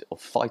afraid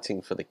of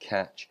fighting for the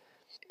catch.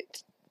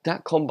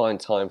 That combine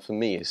time for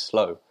me is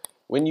slow.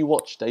 When you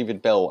watch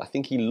David Bell, I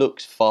think he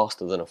looks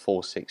faster than a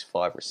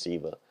 4.65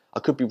 receiver. I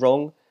could be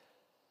wrong,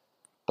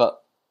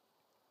 but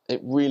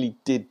it really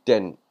did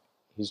dent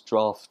his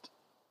draft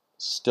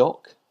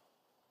stock.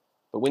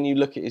 But when you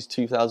look at his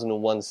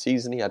 2001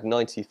 season, he had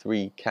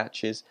 93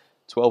 catches,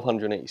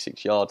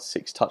 1,286 yards,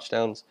 6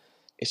 touchdowns.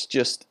 It's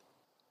just,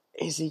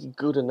 is he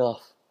good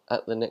enough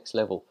at the next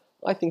level?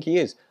 I think he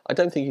is. I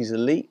don't think he's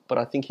elite, but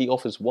I think he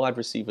offers wide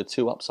receiver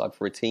 2 upside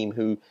for a team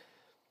who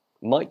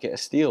might get a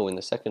steal in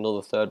the 2nd or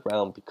the 3rd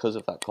round because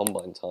of that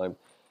combine time.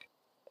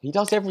 He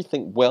does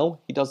everything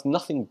well. He does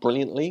nothing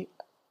brilliantly.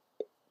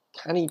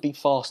 Can he be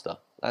faster?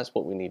 That's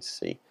what we need to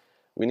see.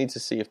 We need to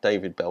see if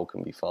David Bell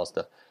can be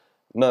faster.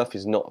 Murph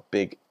is not a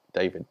big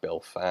David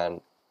Bell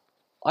fan.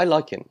 I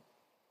like him.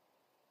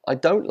 I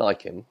don't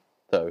like him,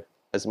 though,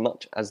 as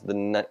much as the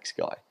next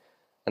guy,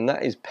 and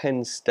that is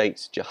Penn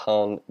State's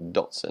Jahan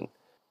Dotson.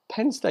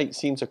 Penn State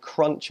seems to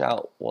crunch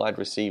out wide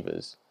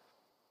receivers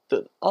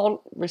that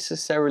aren't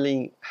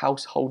necessarily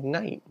household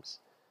names.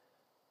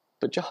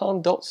 But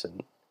Jahan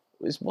Dotson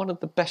was one of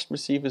the best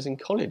receivers in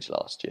college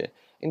last year.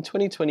 In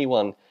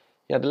 2021,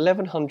 he had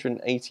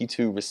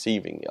 1,182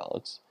 receiving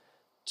yards,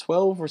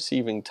 12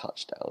 receiving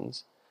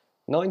touchdowns,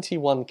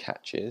 91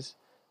 catches,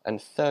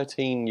 and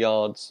 13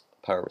 yards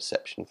per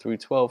reception through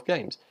 12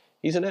 games.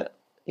 He's an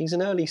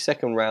early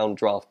 2nd round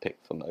draft pick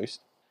for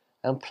most,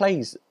 and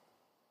plays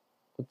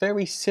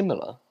very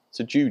similar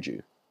to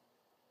Juju.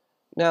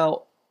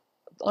 Now,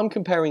 I'm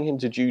comparing him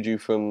to Juju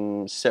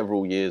from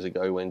several years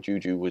ago when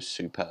Juju was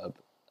superb.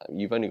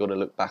 You've only got to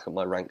look back at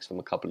my ranks from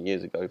a couple of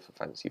years ago for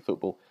fantasy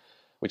football,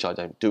 which I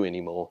don't do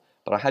anymore.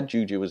 But I had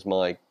Juju as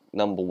my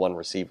number 1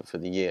 receiver for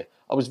the year.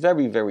 I was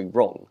very, very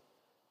wrong,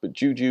 but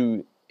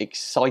Juju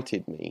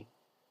excited me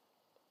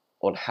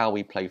on how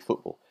he played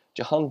football.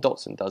 Jahan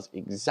Dotson does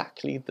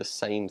exactly the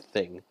same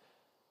thing,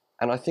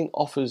 and I think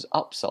offers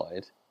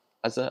upside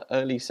as an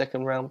early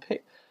 2nd round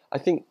pick. I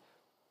think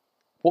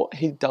what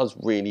he does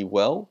really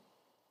well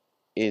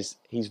is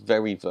he's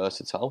very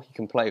versatile. He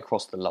can play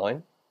across the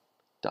line,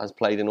 has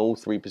played in all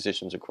 3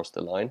 positions across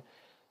the line.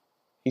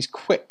 He's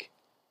quick,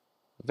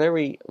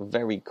 very,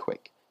 very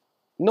quick.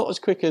 Not as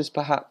quick as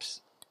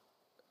perhaps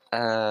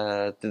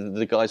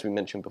the guys we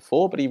mentioned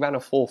before, but he ran a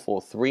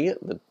 4.43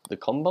 at the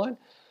combine.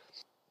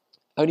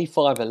 Only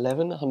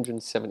 5'11",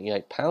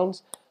 178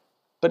 pounds.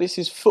 But it's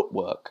his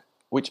footwork,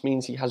 which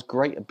means he has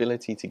great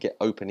ability to get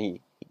open.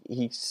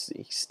 He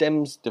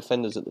stems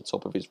defenders at the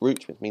top of his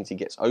roots, which means he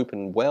gets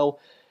open well,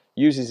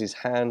 uses his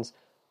hands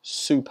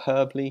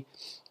superbly,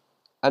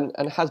 and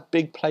has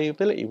big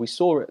playability. We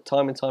saw it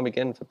time and time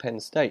again for Penn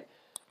State.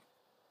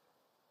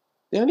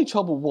 The only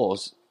trouble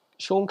was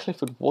Sean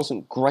Clifford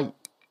wasn't great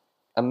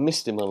and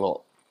missed him a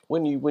lot.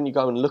 When you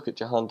go and look at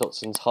Jahan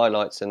Dotson's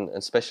highlights, and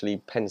especially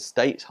Penn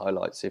State's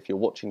highlights, if you're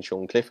watching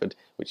Sean Clifford,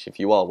 which if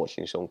you are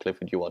watching Sean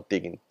Clifford, you are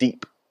digging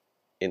deep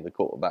in the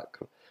quarterback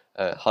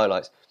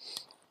highlights.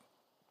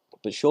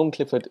 But Sean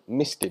Clifford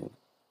missed him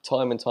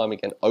time and time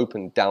again,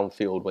 open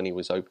downfield when he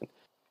was open.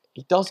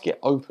 He does get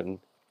open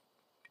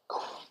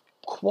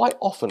quite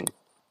often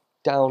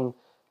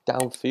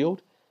downfield.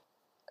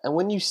 And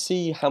when you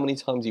see how many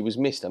times he was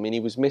missed, I mean, he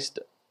was missed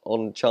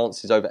on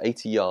chances over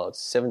 80 yards,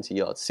 70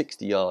 yards,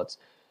 60 yards.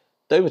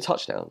 They were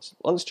touchdowns.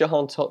 Once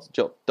Jahan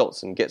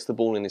Dotson gets the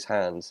ball in his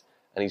hands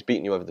and he's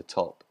beaten you over the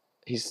top,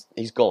 he's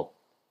gone.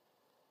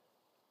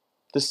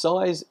 The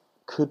size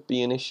could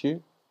be an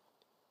issue,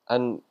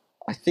 and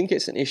I think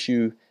it's an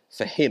issue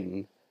for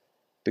him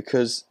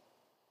because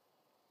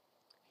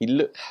he's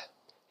not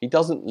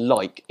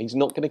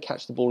going to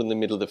catch the ball in the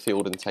middle of the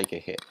field and take a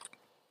hit.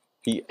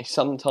 He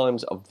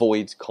sometimes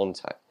avoids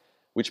contact,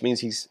 which means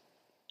he's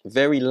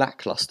very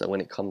lackluster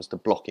when it comes to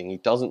blocking. He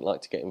doesn't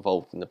like to get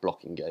involved in the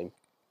blocking game.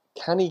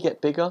 Can he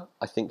get bigger?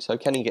 I think so.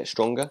 Can he get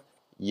stronger?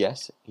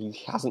 Yes. He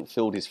hasn't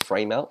filled his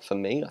frame out for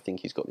me. I think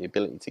he's got the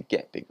ability to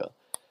get bigger.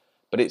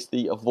 But it's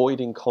the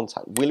avoiding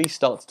contact. Will he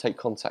start to take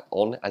contact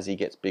on as he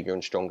gets bigger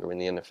and stronger in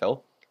the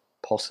NFL?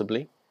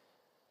 Possibly.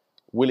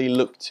 Will he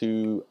look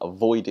to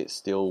avoid it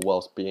still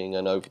whilst being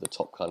an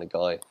over-the-top kind of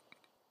guy?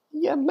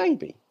 Yeah,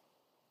 maybe.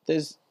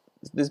 There's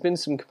been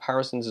some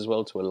comparisons as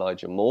well to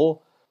Elijah Moore,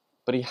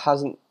 but he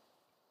hasn't.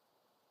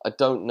 I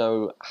don't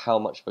know how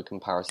much of a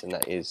comparison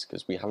that is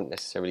because we haven't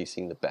necessarily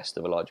seen the best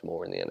of Elijah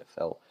Moore in the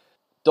NFL.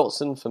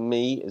 Dotson, for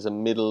me, is a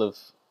middle of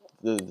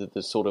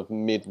the sort of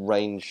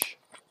mid-range,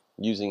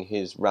 using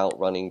his route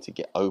running to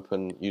get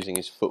open, using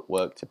his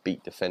footwork to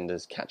beat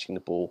defenders, catching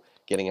the ball,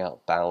 getting out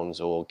of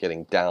bounds or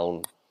getting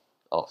down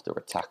after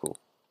a tackle.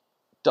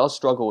 Does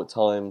struggle at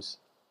times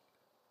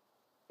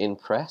in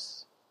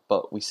press,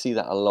 but we see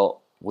that a lot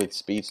with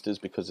speedsters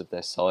because of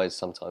their size.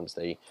 Sometimes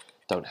they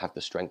don't have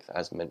the strength,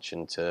 as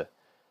mentioned, to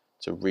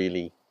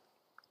really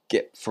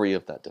get free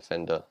of that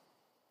defender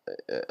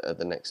at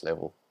the next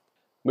level.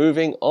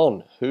 Moving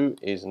on, who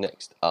is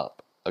next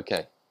up?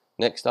 Okay,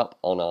 next up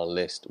on our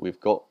list,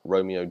 we've got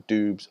Romeo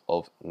Doubs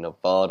of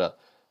Nevada.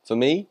 For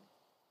me,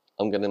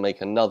 I'm going to make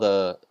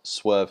another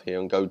swerve here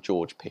and go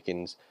George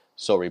Pickens.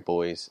 Sorry,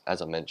 boys,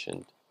 as I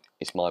mentioned,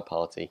 it's my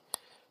party.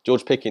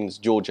 George Pickens,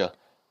 Georgia.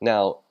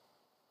 Now,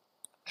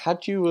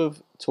 had you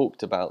have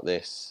talked about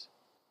this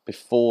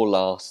before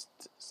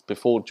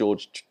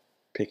George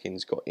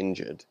Pickens got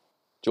injured,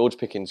 George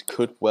Pickens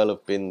could well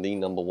have been the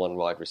number one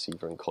wide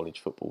receiver in college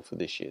football for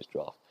this year's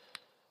draft.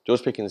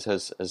 George Pickens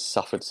has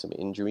suffered some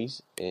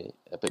injuries,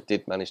 but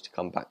did manage to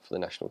come back for the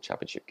national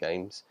championship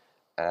games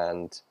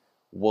and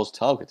was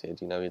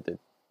targeted. You know,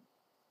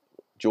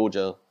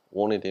 Georgia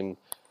wanted him.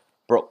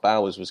 Brock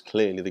Bowers was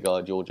clearly the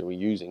guy Georgia were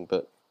using,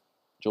 but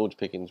George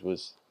Pickens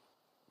was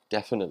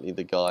definitely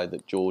the guy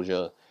that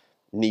Georgia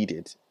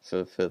needed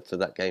for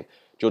that game.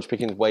 George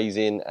Pickens weighs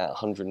in at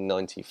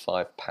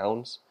 195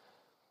 pounds.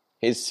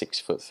 He's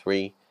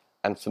 6'3",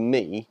 and for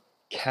me,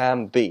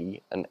 can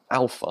be an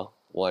alpha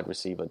wide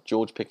receiver.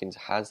 George Pickens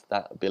has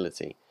that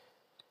ability.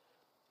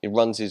 He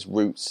runs his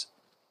routes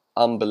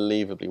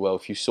unbelievably well.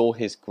 If you saw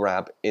his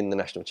grab in the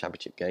national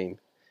championship game,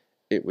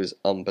 it was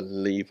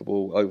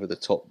unbelievable. Over the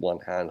top, one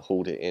hand,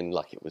 hauled it in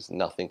like it was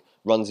nothing.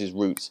 Runs his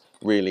routes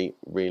really,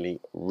 really,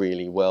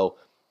 really well,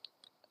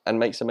 and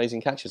makes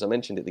amazing catches. I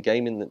mentioned it.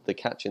 The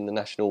catch in the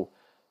national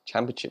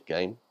championship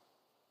game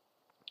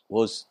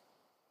was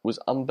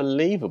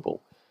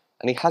unbelievable,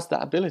 and he has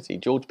that ability.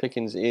 George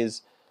Pickens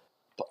is,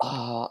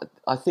 I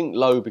think,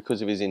 low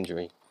because of his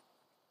injury.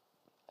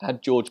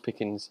 Had George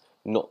Pickens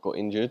not got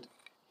injured,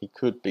 he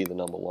could be the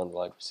number one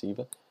wide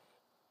receiver.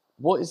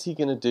 What is he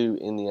going to do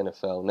in the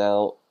NFL?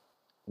 Now,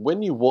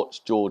 when you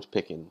watch George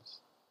Pickens,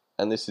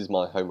 and this is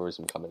my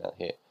homerism coming out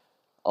here,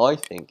 I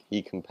think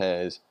he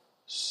compares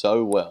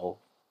so well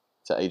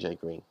to AJ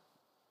Green.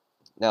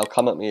 Now,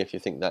 come at me if you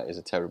think that is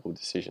a terrible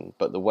decision,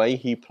 but the way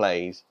he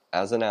plays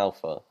as an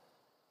alpha,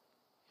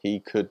 he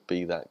could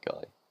be that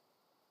guy.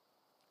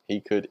 He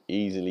could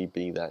easily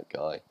be that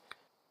guy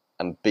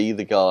and be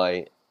the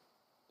guy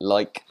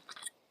like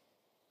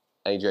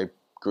AJ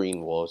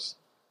Green was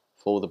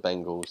for the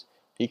Bengals.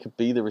 He could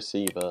be the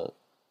receiver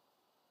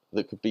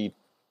that could be,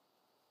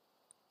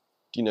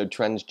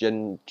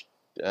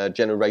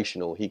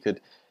 generational. He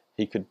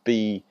could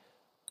be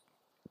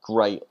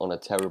great on a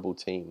terrible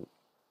team.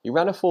 He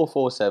ran a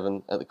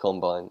 4.47 at the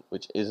combine,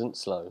 which isn't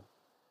slow,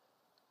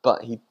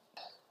 but he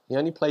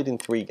only played in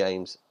 3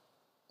 games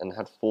and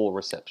had 4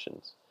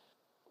 receptions.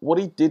 What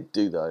he did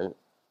do, though,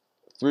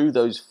 through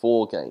those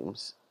 4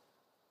 games,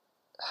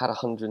 had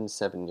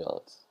 107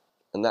 yards,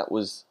 and that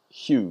was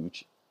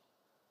huge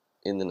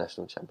in the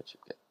national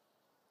championship game.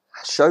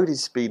 Showed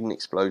his speed and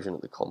explosion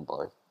at the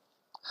combine.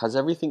 Has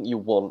everything you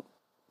want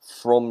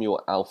from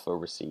your alpha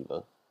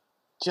receiver.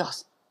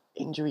 Just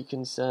injury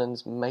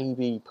concerns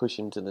maybe push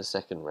him to the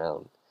second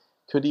round.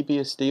 Could he be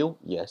a steal?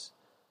 Yes.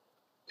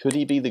 Could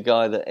he be the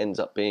guy that ends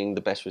up being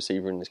the best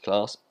receiver in this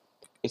class?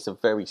 It's a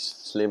very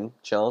slim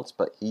chance,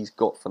 but he's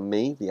got, for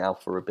me, the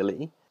alpha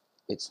ability.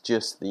 It's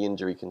just the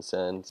injury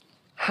concerns.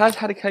 Has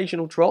had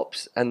occasional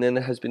drops, and then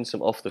there has been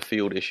some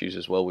off-the-field issues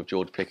as well with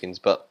George Pickens,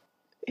 but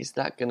is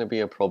that going to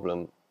be a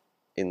problem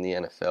in the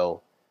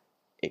NFL?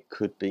 It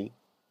could be.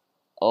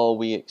 Are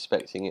we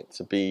expecting it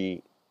to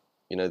be,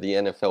 the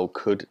NFL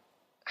could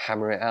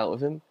hammer it out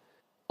of him?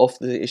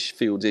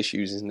 Off-the-field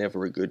issues is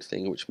never a good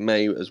thing, which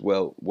may as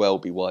well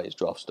be why his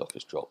draft stock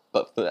has dropped.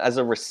 But as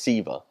a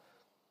receiver,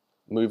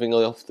 moving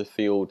off the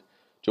field,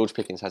 George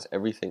Pickens has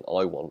everything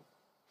I want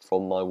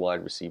from my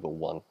wide receiver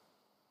one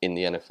in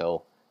the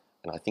NFL,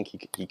 and I think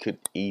he could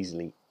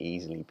easily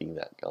be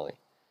that guy.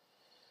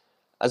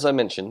 As I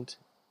mentioned,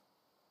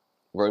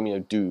 Romeo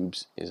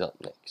Doubs is up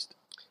next.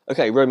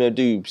 Okay, Romeo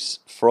Doubs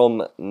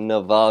from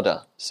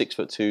Nevada,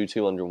 6'2",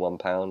 201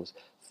 pounds,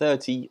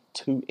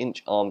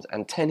 32-inch arms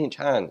and 10-inch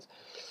hands.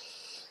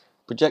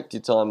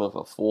 Projected time of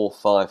a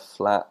 4.5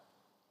 flat.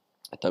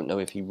 I don't know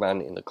if he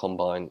ran in the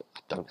combine. I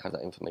don't have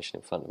that information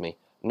in front of me.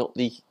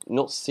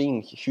 Not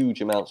seen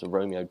huge amounts of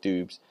Romeo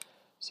Doubs.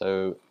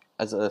 So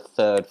as a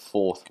third,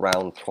 fourth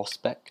round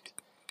prospect,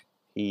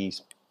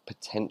 he's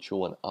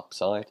potential and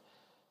upside.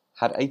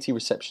 Had 80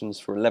 receptions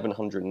for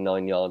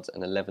 1,109 yards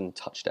and 11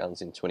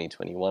 touchdowns in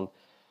 2021.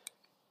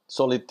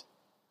 Solid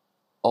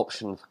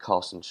option for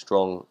Carson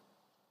Strong.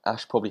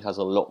 Ash probably has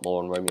a lot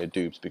more on Romeo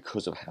Doubs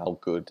because of how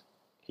good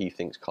he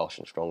thinks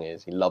Carson Strong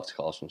is. He loves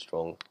Carson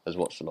Strong, has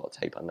watched a lot of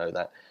tape, I know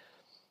that.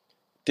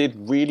 Did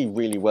really,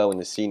 really well in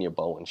the Senior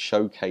Bowl and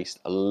showcased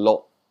a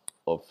lot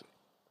of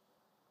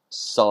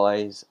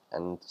size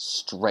and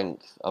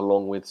strength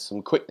along with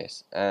some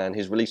quickness. And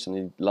his release on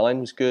the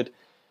line was good.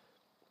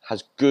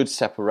 Has good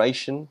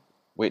separation,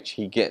 which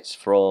he gets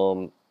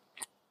from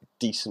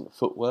decent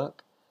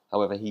footwork.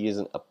 However, he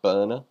isn't a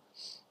burner.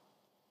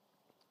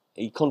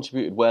 He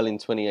contributed well in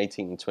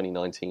 2018 and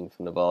 2019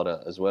 for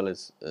Nevada, as well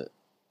as,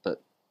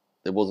 but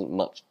there wasn't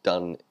much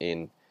done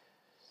in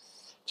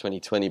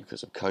 2020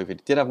 because of COVID.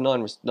 He did have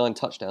nine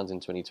touchdowns in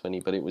 2020,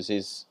 but it was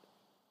his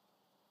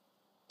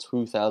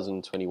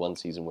 2021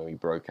 season where he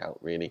broke out,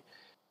 really.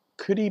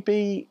 Could he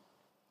be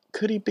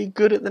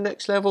good at the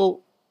next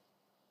level?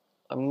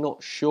 I'm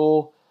not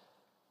sure.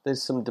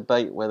 There's some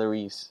debate whether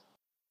he's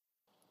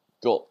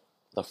got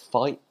the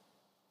fight,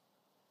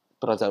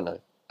 but I don't know.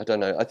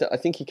 I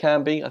think he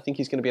can be. I think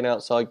he's going to be an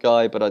outside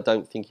guy, but I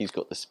don't think he's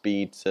got the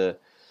speed to...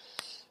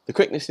 The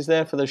quickness is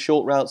there for the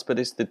short routes, but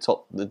it's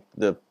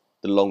the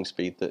long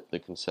speed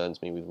that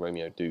concerns me with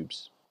Romeo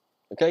Doubs.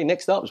 Okay,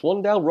 next up is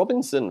Wan'Dale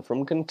Robinson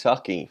from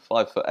Kentucky,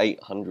 5'8",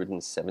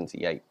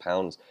 178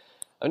 pounds,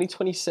 only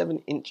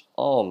 27-inch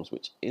arms,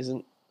 which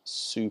isn't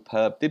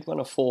superb. Did run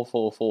a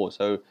 4.44,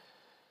 so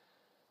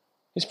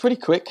he's pretty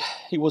quick.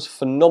 He was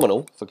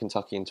phenomenal for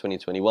Kentucky in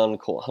 2021.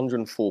 Caught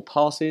 104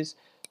 passes,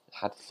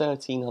 had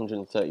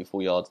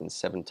 1,334 yards and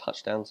 7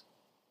 touchdowns.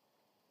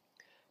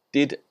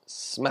 Did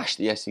smash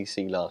the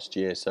SEC last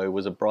year, so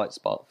was a bright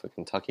spot for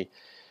Kentucky.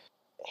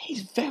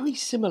 He's very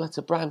similar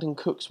to Brandon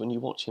Cooks when you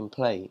watch him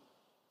play.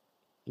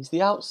 He's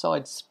the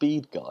outside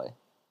speed guy,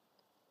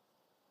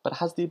 but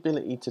has the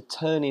ability to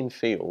turn in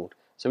field.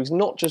 So he's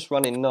not just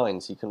running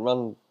nines, he can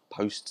run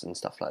posts and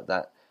stuff like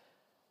that.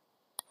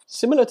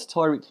 Similar to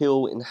Tyreek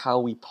Hill in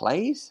how he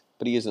plays,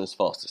 but he isn't as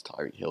fast as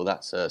Tyreek Hill.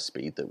 That's a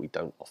speed that we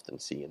don't often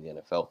see in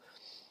the NFL.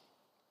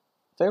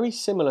 Very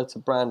similar to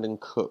Brandon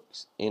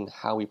Cooks in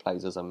how he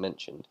plays, as I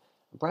mentioned.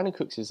 Brandon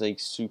Cooks is a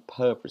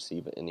superb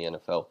receiver in the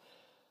NFL.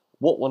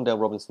 What Wan'Dale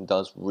Robinson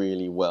does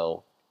really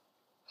well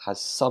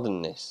has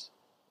suddenness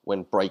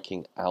when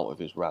breaking out of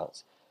his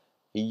routes.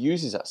 He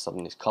uses that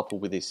suddenness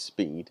coupled with his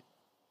speed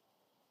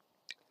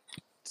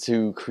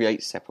to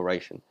create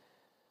separation.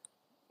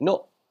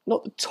 Not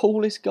the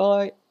tallest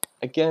guy.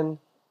 Again,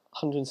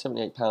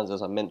 178 pounds,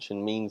 as I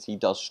mentioned, means he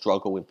does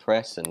struggle with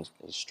press and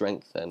his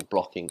strength and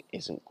blocking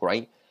isn't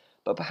great.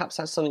 But perhaps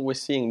that's something we're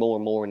seeing more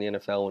and more in the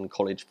NFL and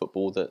college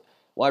football, that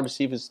wide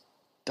receivers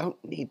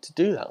don't need to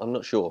do that. I'm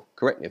not sure.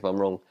 Correct me if I'm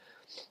wrong.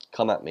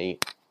 Come at me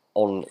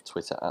on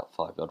Twitter at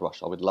 5Yard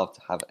Rush. I would love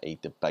to have a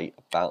debate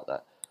about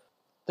that.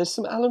 There's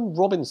some Allen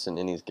Robinson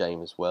in his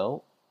game as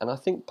well. And I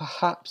think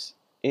perhaps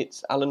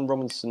it's Allen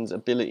Robinson's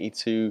ability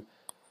to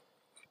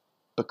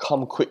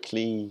become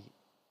quickly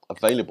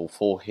available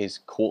for his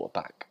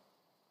quarterback.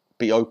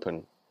 Be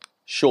open,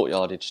 short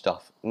yardage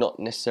stuff, not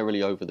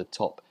necessarily over the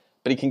top.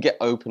 But he can get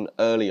open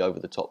early over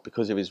the top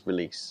because of his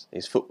release.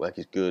 His footwork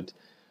is good.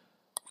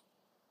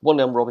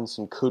 Wan'Dale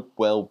Robinson could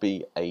well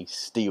be a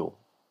steal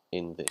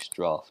in this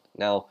draft.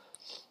 Now,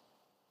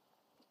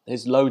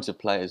 there's loads of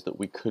players that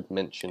we could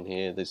mention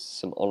here. There's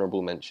some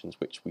honourable mentions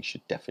which we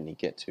should definitely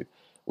get to.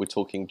 We're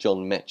talking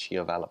John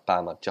Mechie of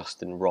Alabama,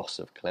 Justin Ross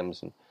of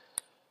Clemson.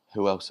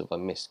 Who else have I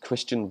missed?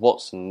 Christian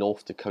Watson,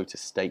 North Dakota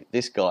State.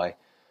 This guy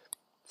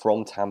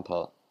from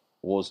Tampa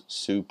was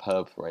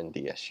superb for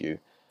NDSU.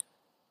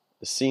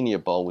 The Senior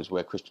Bowl was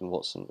where Christian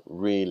Watson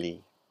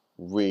really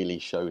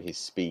showed his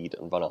speed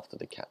and run after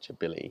the catch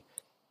ability.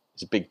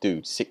 He's a big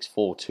dude,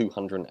 6'4",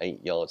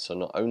 208 yards. So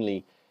not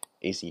only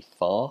is he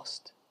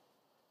fast,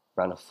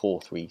 ran a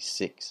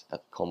 4.36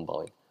 at the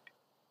combine,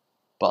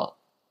 but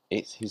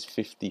it's his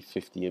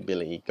 50-50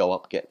 ability. Go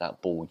up, get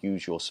that ball,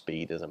 use your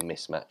speed as a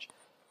mismatch.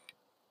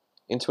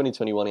 In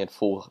 2021, he had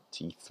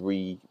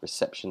 43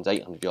 receptions,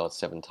 800 yards,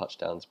 7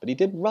 touchdowns. But he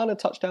did run a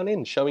touchdown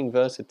in, showing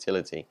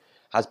versatility.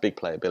 Has big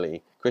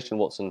playability. Christian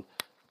Watson,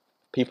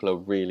 people are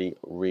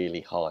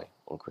really high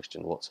on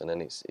Christian Watson,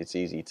 and it's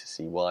easy to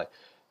see why.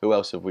 Who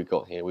else have we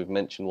got here? We've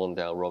mentioned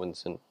Wan'Dale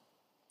Robinson.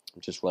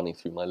 I'm just running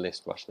through my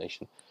list, Rush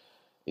Nation.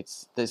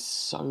 There's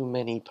so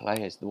many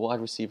players. The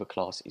wide receiver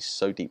class is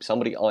so deep.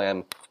 Somebody I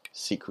am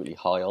secretly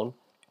high on,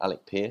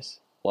 Alec Pierce,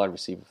 wide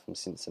receiver from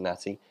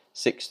Cincinnati,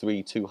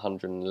 6'3",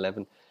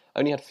 211.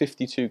 Only had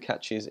 52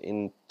 catches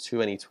in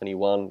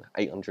 2021,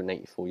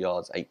 884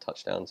 yards, 8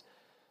 touchdowns.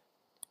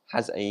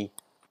 Has a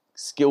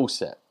skill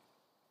set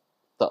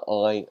that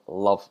I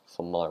love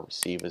for my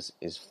receivers.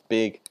 Is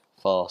big,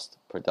 fast,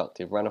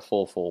 productive. Ran a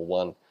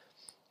 4.41.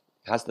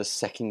 Has the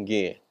second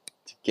gear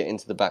to get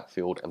into the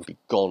backfield and be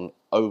gone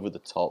over the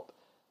top.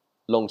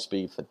 Long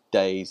speed for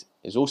days.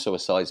 Is also a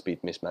size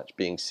speed mismatch,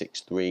 being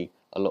 6'3",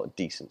 a lot of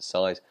decent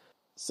size.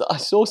 So I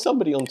saw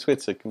somebody on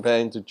Twitter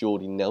comparing to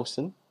Jordy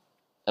Nelson,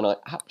 and I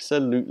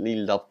absolutely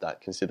loved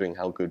that, considering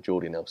how good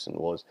Jordy Nelson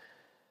was.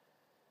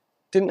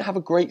 Didn't have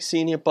a great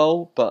Senior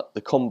Bowl, but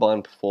the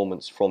combine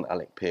performance from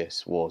Alec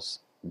Pierce was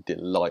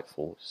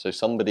delightful. So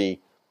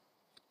somebody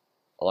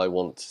I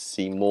want to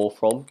see more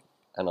from,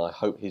 and I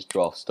hope his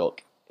draft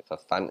stock, if a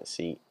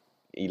fantasy,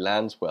 he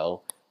lands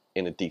well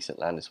in a decent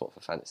landing spot for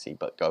fantasy,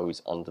 but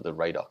goes under the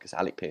radar, because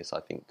Alec Pierce, I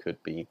think,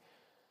 could be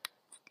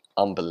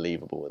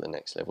unbelievable at the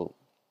next level.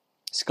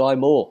 Sky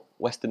Moore,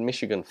 Western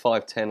Michigan,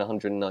 5'10",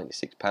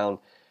 196 pound,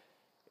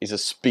 is a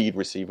speed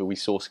receiver. We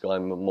saw Sky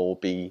Moore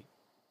be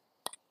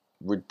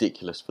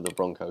ridiculous for the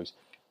Broncos.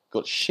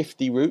 Got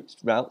shifty routes,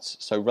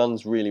 so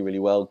runs really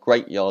well.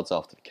 Great yards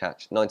after the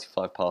catch.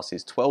 95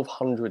 passes,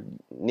 1,200,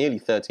 nearly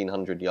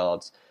 1,300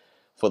 yards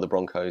for the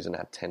Broncos, and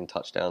had 10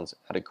 touchdowns.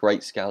 Had a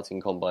great scouting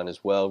combine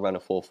as well. Ran a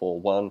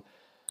 4.41.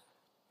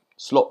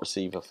 Slot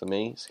receiver for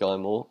me, Sky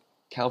Moore.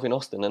 Calvin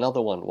Austin,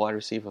 another one, wide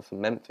receiver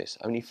from Memphis.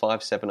 Only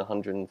 5'7",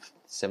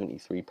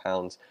 173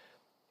 pounds.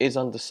 Is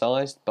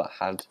undersized, but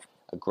had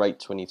a great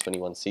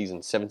 2021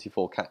 season.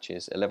 74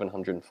 catches,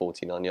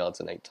 1,149 yards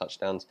and 8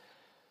 touchdowns.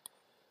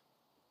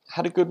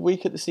 Had a good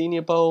week at the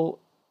Senior Bowl,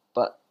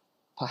 but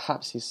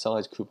perhaps his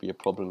size could be a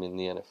problem in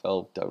the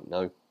NFL. Don't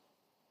know.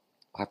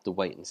 I have to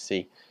wait and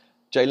see.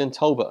 Jalen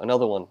Tolbert,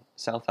 another one.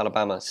 South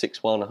Alabama,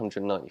 6'1",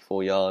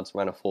 194 yards,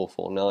 ran a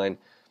 4.49.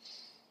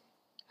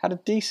 Had a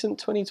decent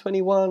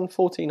 2021,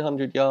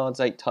 1,400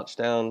 yards, 8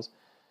 touchdowns.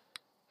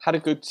 Had a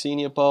good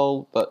Senior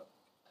Bowl, but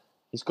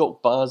he's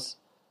got buzz.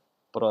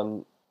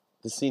 But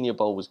the Senior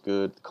Bowl was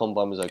good. The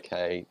Combine was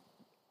okay.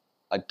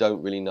 I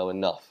don't really know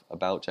enough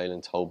about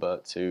Jalen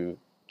Tolbert to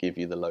give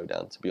you the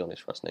lowdown, to be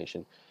honest, Russ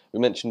Nation. We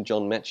mentioned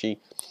John Mechie.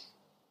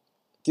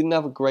 Didn't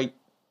have a great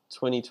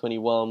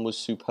 2021, was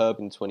superb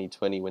in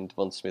 2020 when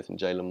Devon Smith and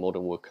Jalen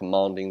Modern were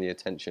commanding the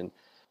attention.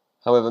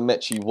 However,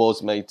 Mechie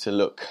was made to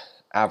look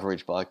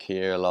average by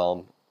Kaiir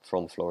Elam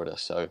from Florida,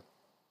 so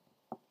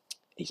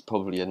he's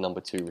probably a number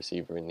 2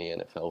 receiver in the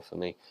NFL for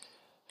me.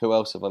 Who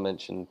else have I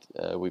mentioned?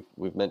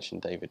 We've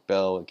mentioned David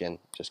Bell, again,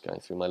 just going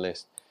through my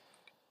list.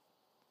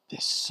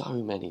 There's so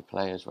many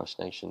players, Rush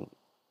Nation,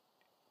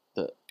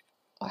 that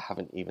I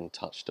haven't even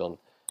touched on.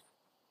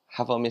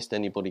 Have I missed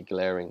anybody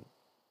glaring?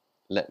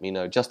 Let me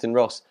know. Justin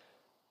Ross,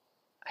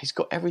 he's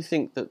got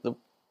everything that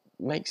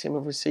makes him a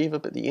receiver,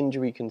 but the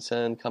injury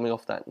concern coming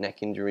off that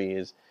neck injury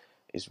is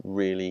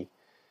really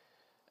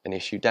an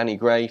issue. Danny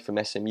Gray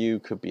from SMU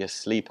could be a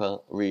sleeper.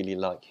 Really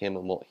like him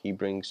and what he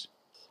brings.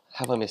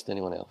 Have I missed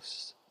anyone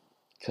else?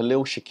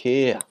 Khalil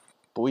Shakir,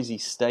 Boise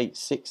State,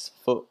 6',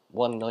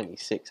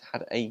 196,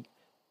 had a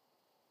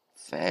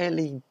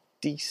fairly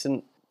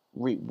decent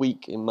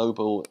week in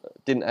Mobile.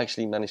 Didn't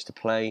actually manage to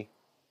play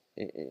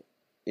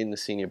in the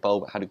Senior Bowl,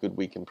 but had a good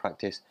week in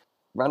practice.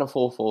 Ran a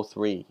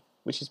 4.43,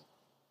 which is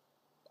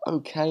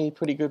okay,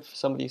 pretty good for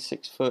somebody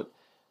 6 foot.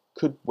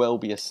 Could well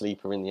be a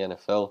sleeper in the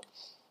NFL.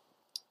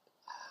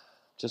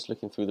 Just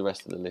looking through the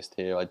rest of the list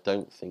here, I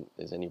don't think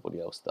there's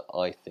anybody else that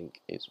I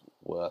think is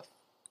worth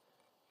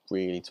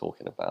really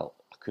talking about.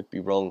 I could be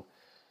wrong.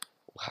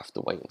 We'll have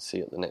to wait and see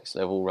at the next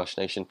level, Rush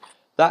Nation.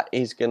 That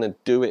is going to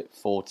do it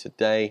for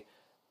today.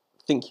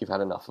 I think you've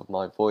had enough of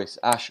my voice.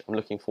 Ash, I'm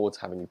looking forward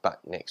to having you back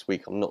next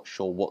week. I'm not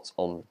sure what's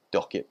on the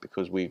docket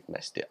because we've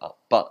messed it up.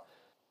 But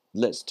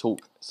let's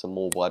talk some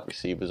more wide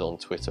receivers on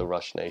Twitter,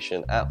 Rush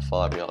Nation, at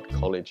 5 Yard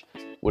College.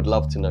 Would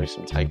love to know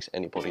some takes,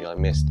 anybody I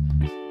missed.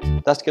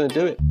 That's going to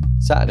do it.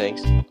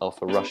 Saturdays are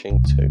for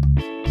rushing too.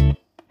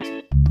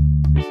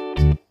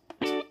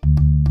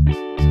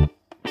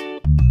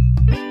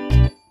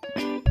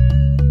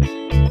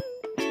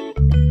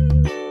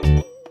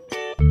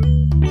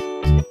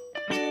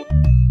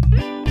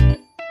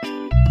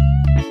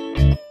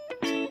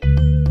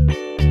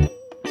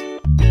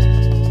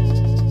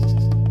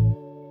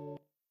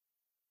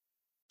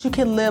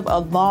 can live a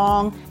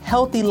long,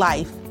 healthy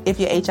life if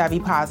you're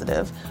HIV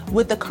positive.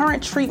 With the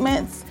current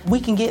treatments,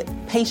 we can get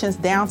patients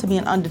down to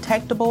being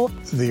undetectable.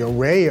 The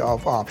array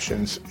of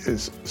options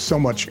is so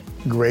much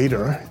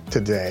greater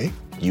today.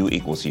 U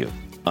equals U.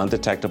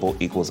 Undetectable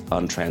equals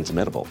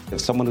untransmittable.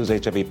 If someone who's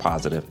HIV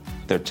positive,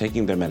 they're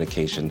taking their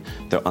medication,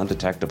 they're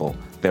undetectable,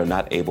 they're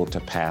not able to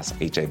pass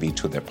HIV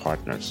to their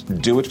partners.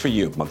 Do it for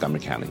you, Montgomery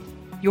County.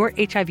 Your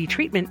HIV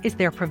treatment is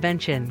their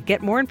prevention.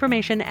 Get more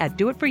information at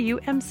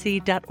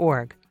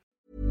doitforyoumc.org.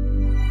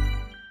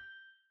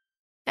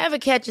 Ever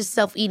catch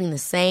yourself eating the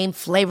same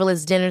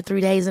flavorless dinner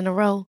 3 days in a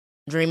row?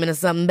 Dreaming of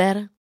something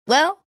better?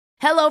 Well,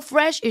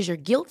 HelloFresh is your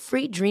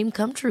guilt-free dream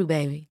come true,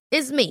 baby.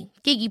 It's me,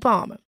 Keke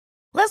Palmer.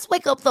 Let's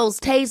wake up those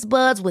taste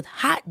buds with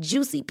hot,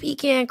 juicy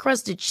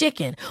pecan-crusted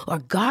chicken or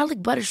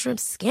garlic butter shrimp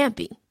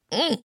scampi.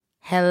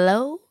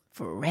 Hello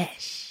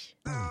Fresh.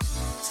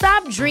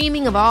 Stop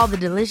dreaming of all the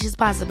delicious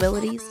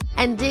possibilities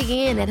and dig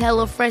in at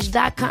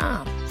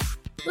HelloFresh.com.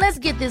 Let's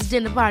get this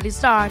dinner party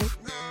started.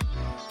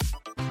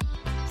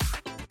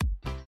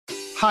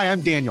 Hi,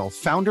 I'm Daniel,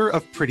 founder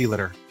of Pretty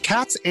Litter.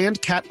 Cats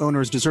and cat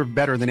owners deserve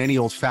better than any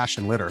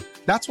old-fashioned litter.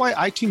 That's why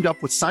I teamed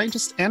up with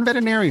scientists and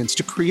veterinarians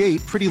to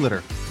create Pretty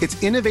Litter.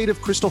 Its innovative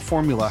crystal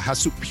formula has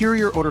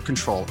superior odor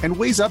control and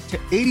weighs up to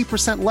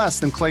 80% less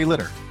than clay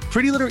litter.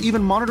 Pretty Litter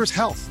even monitors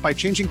health by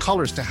changing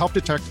colors to help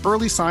detect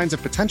early signs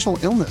of potential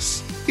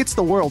illness. It's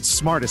the world's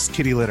smartest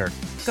kitty litter.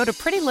 Go to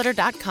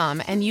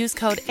prettylitter.com and use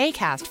code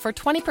ACAST for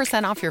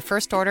 20% off your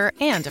first order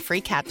and a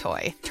free cat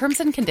toy. Terms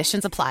and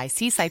conditions apply.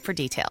 See site for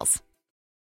details.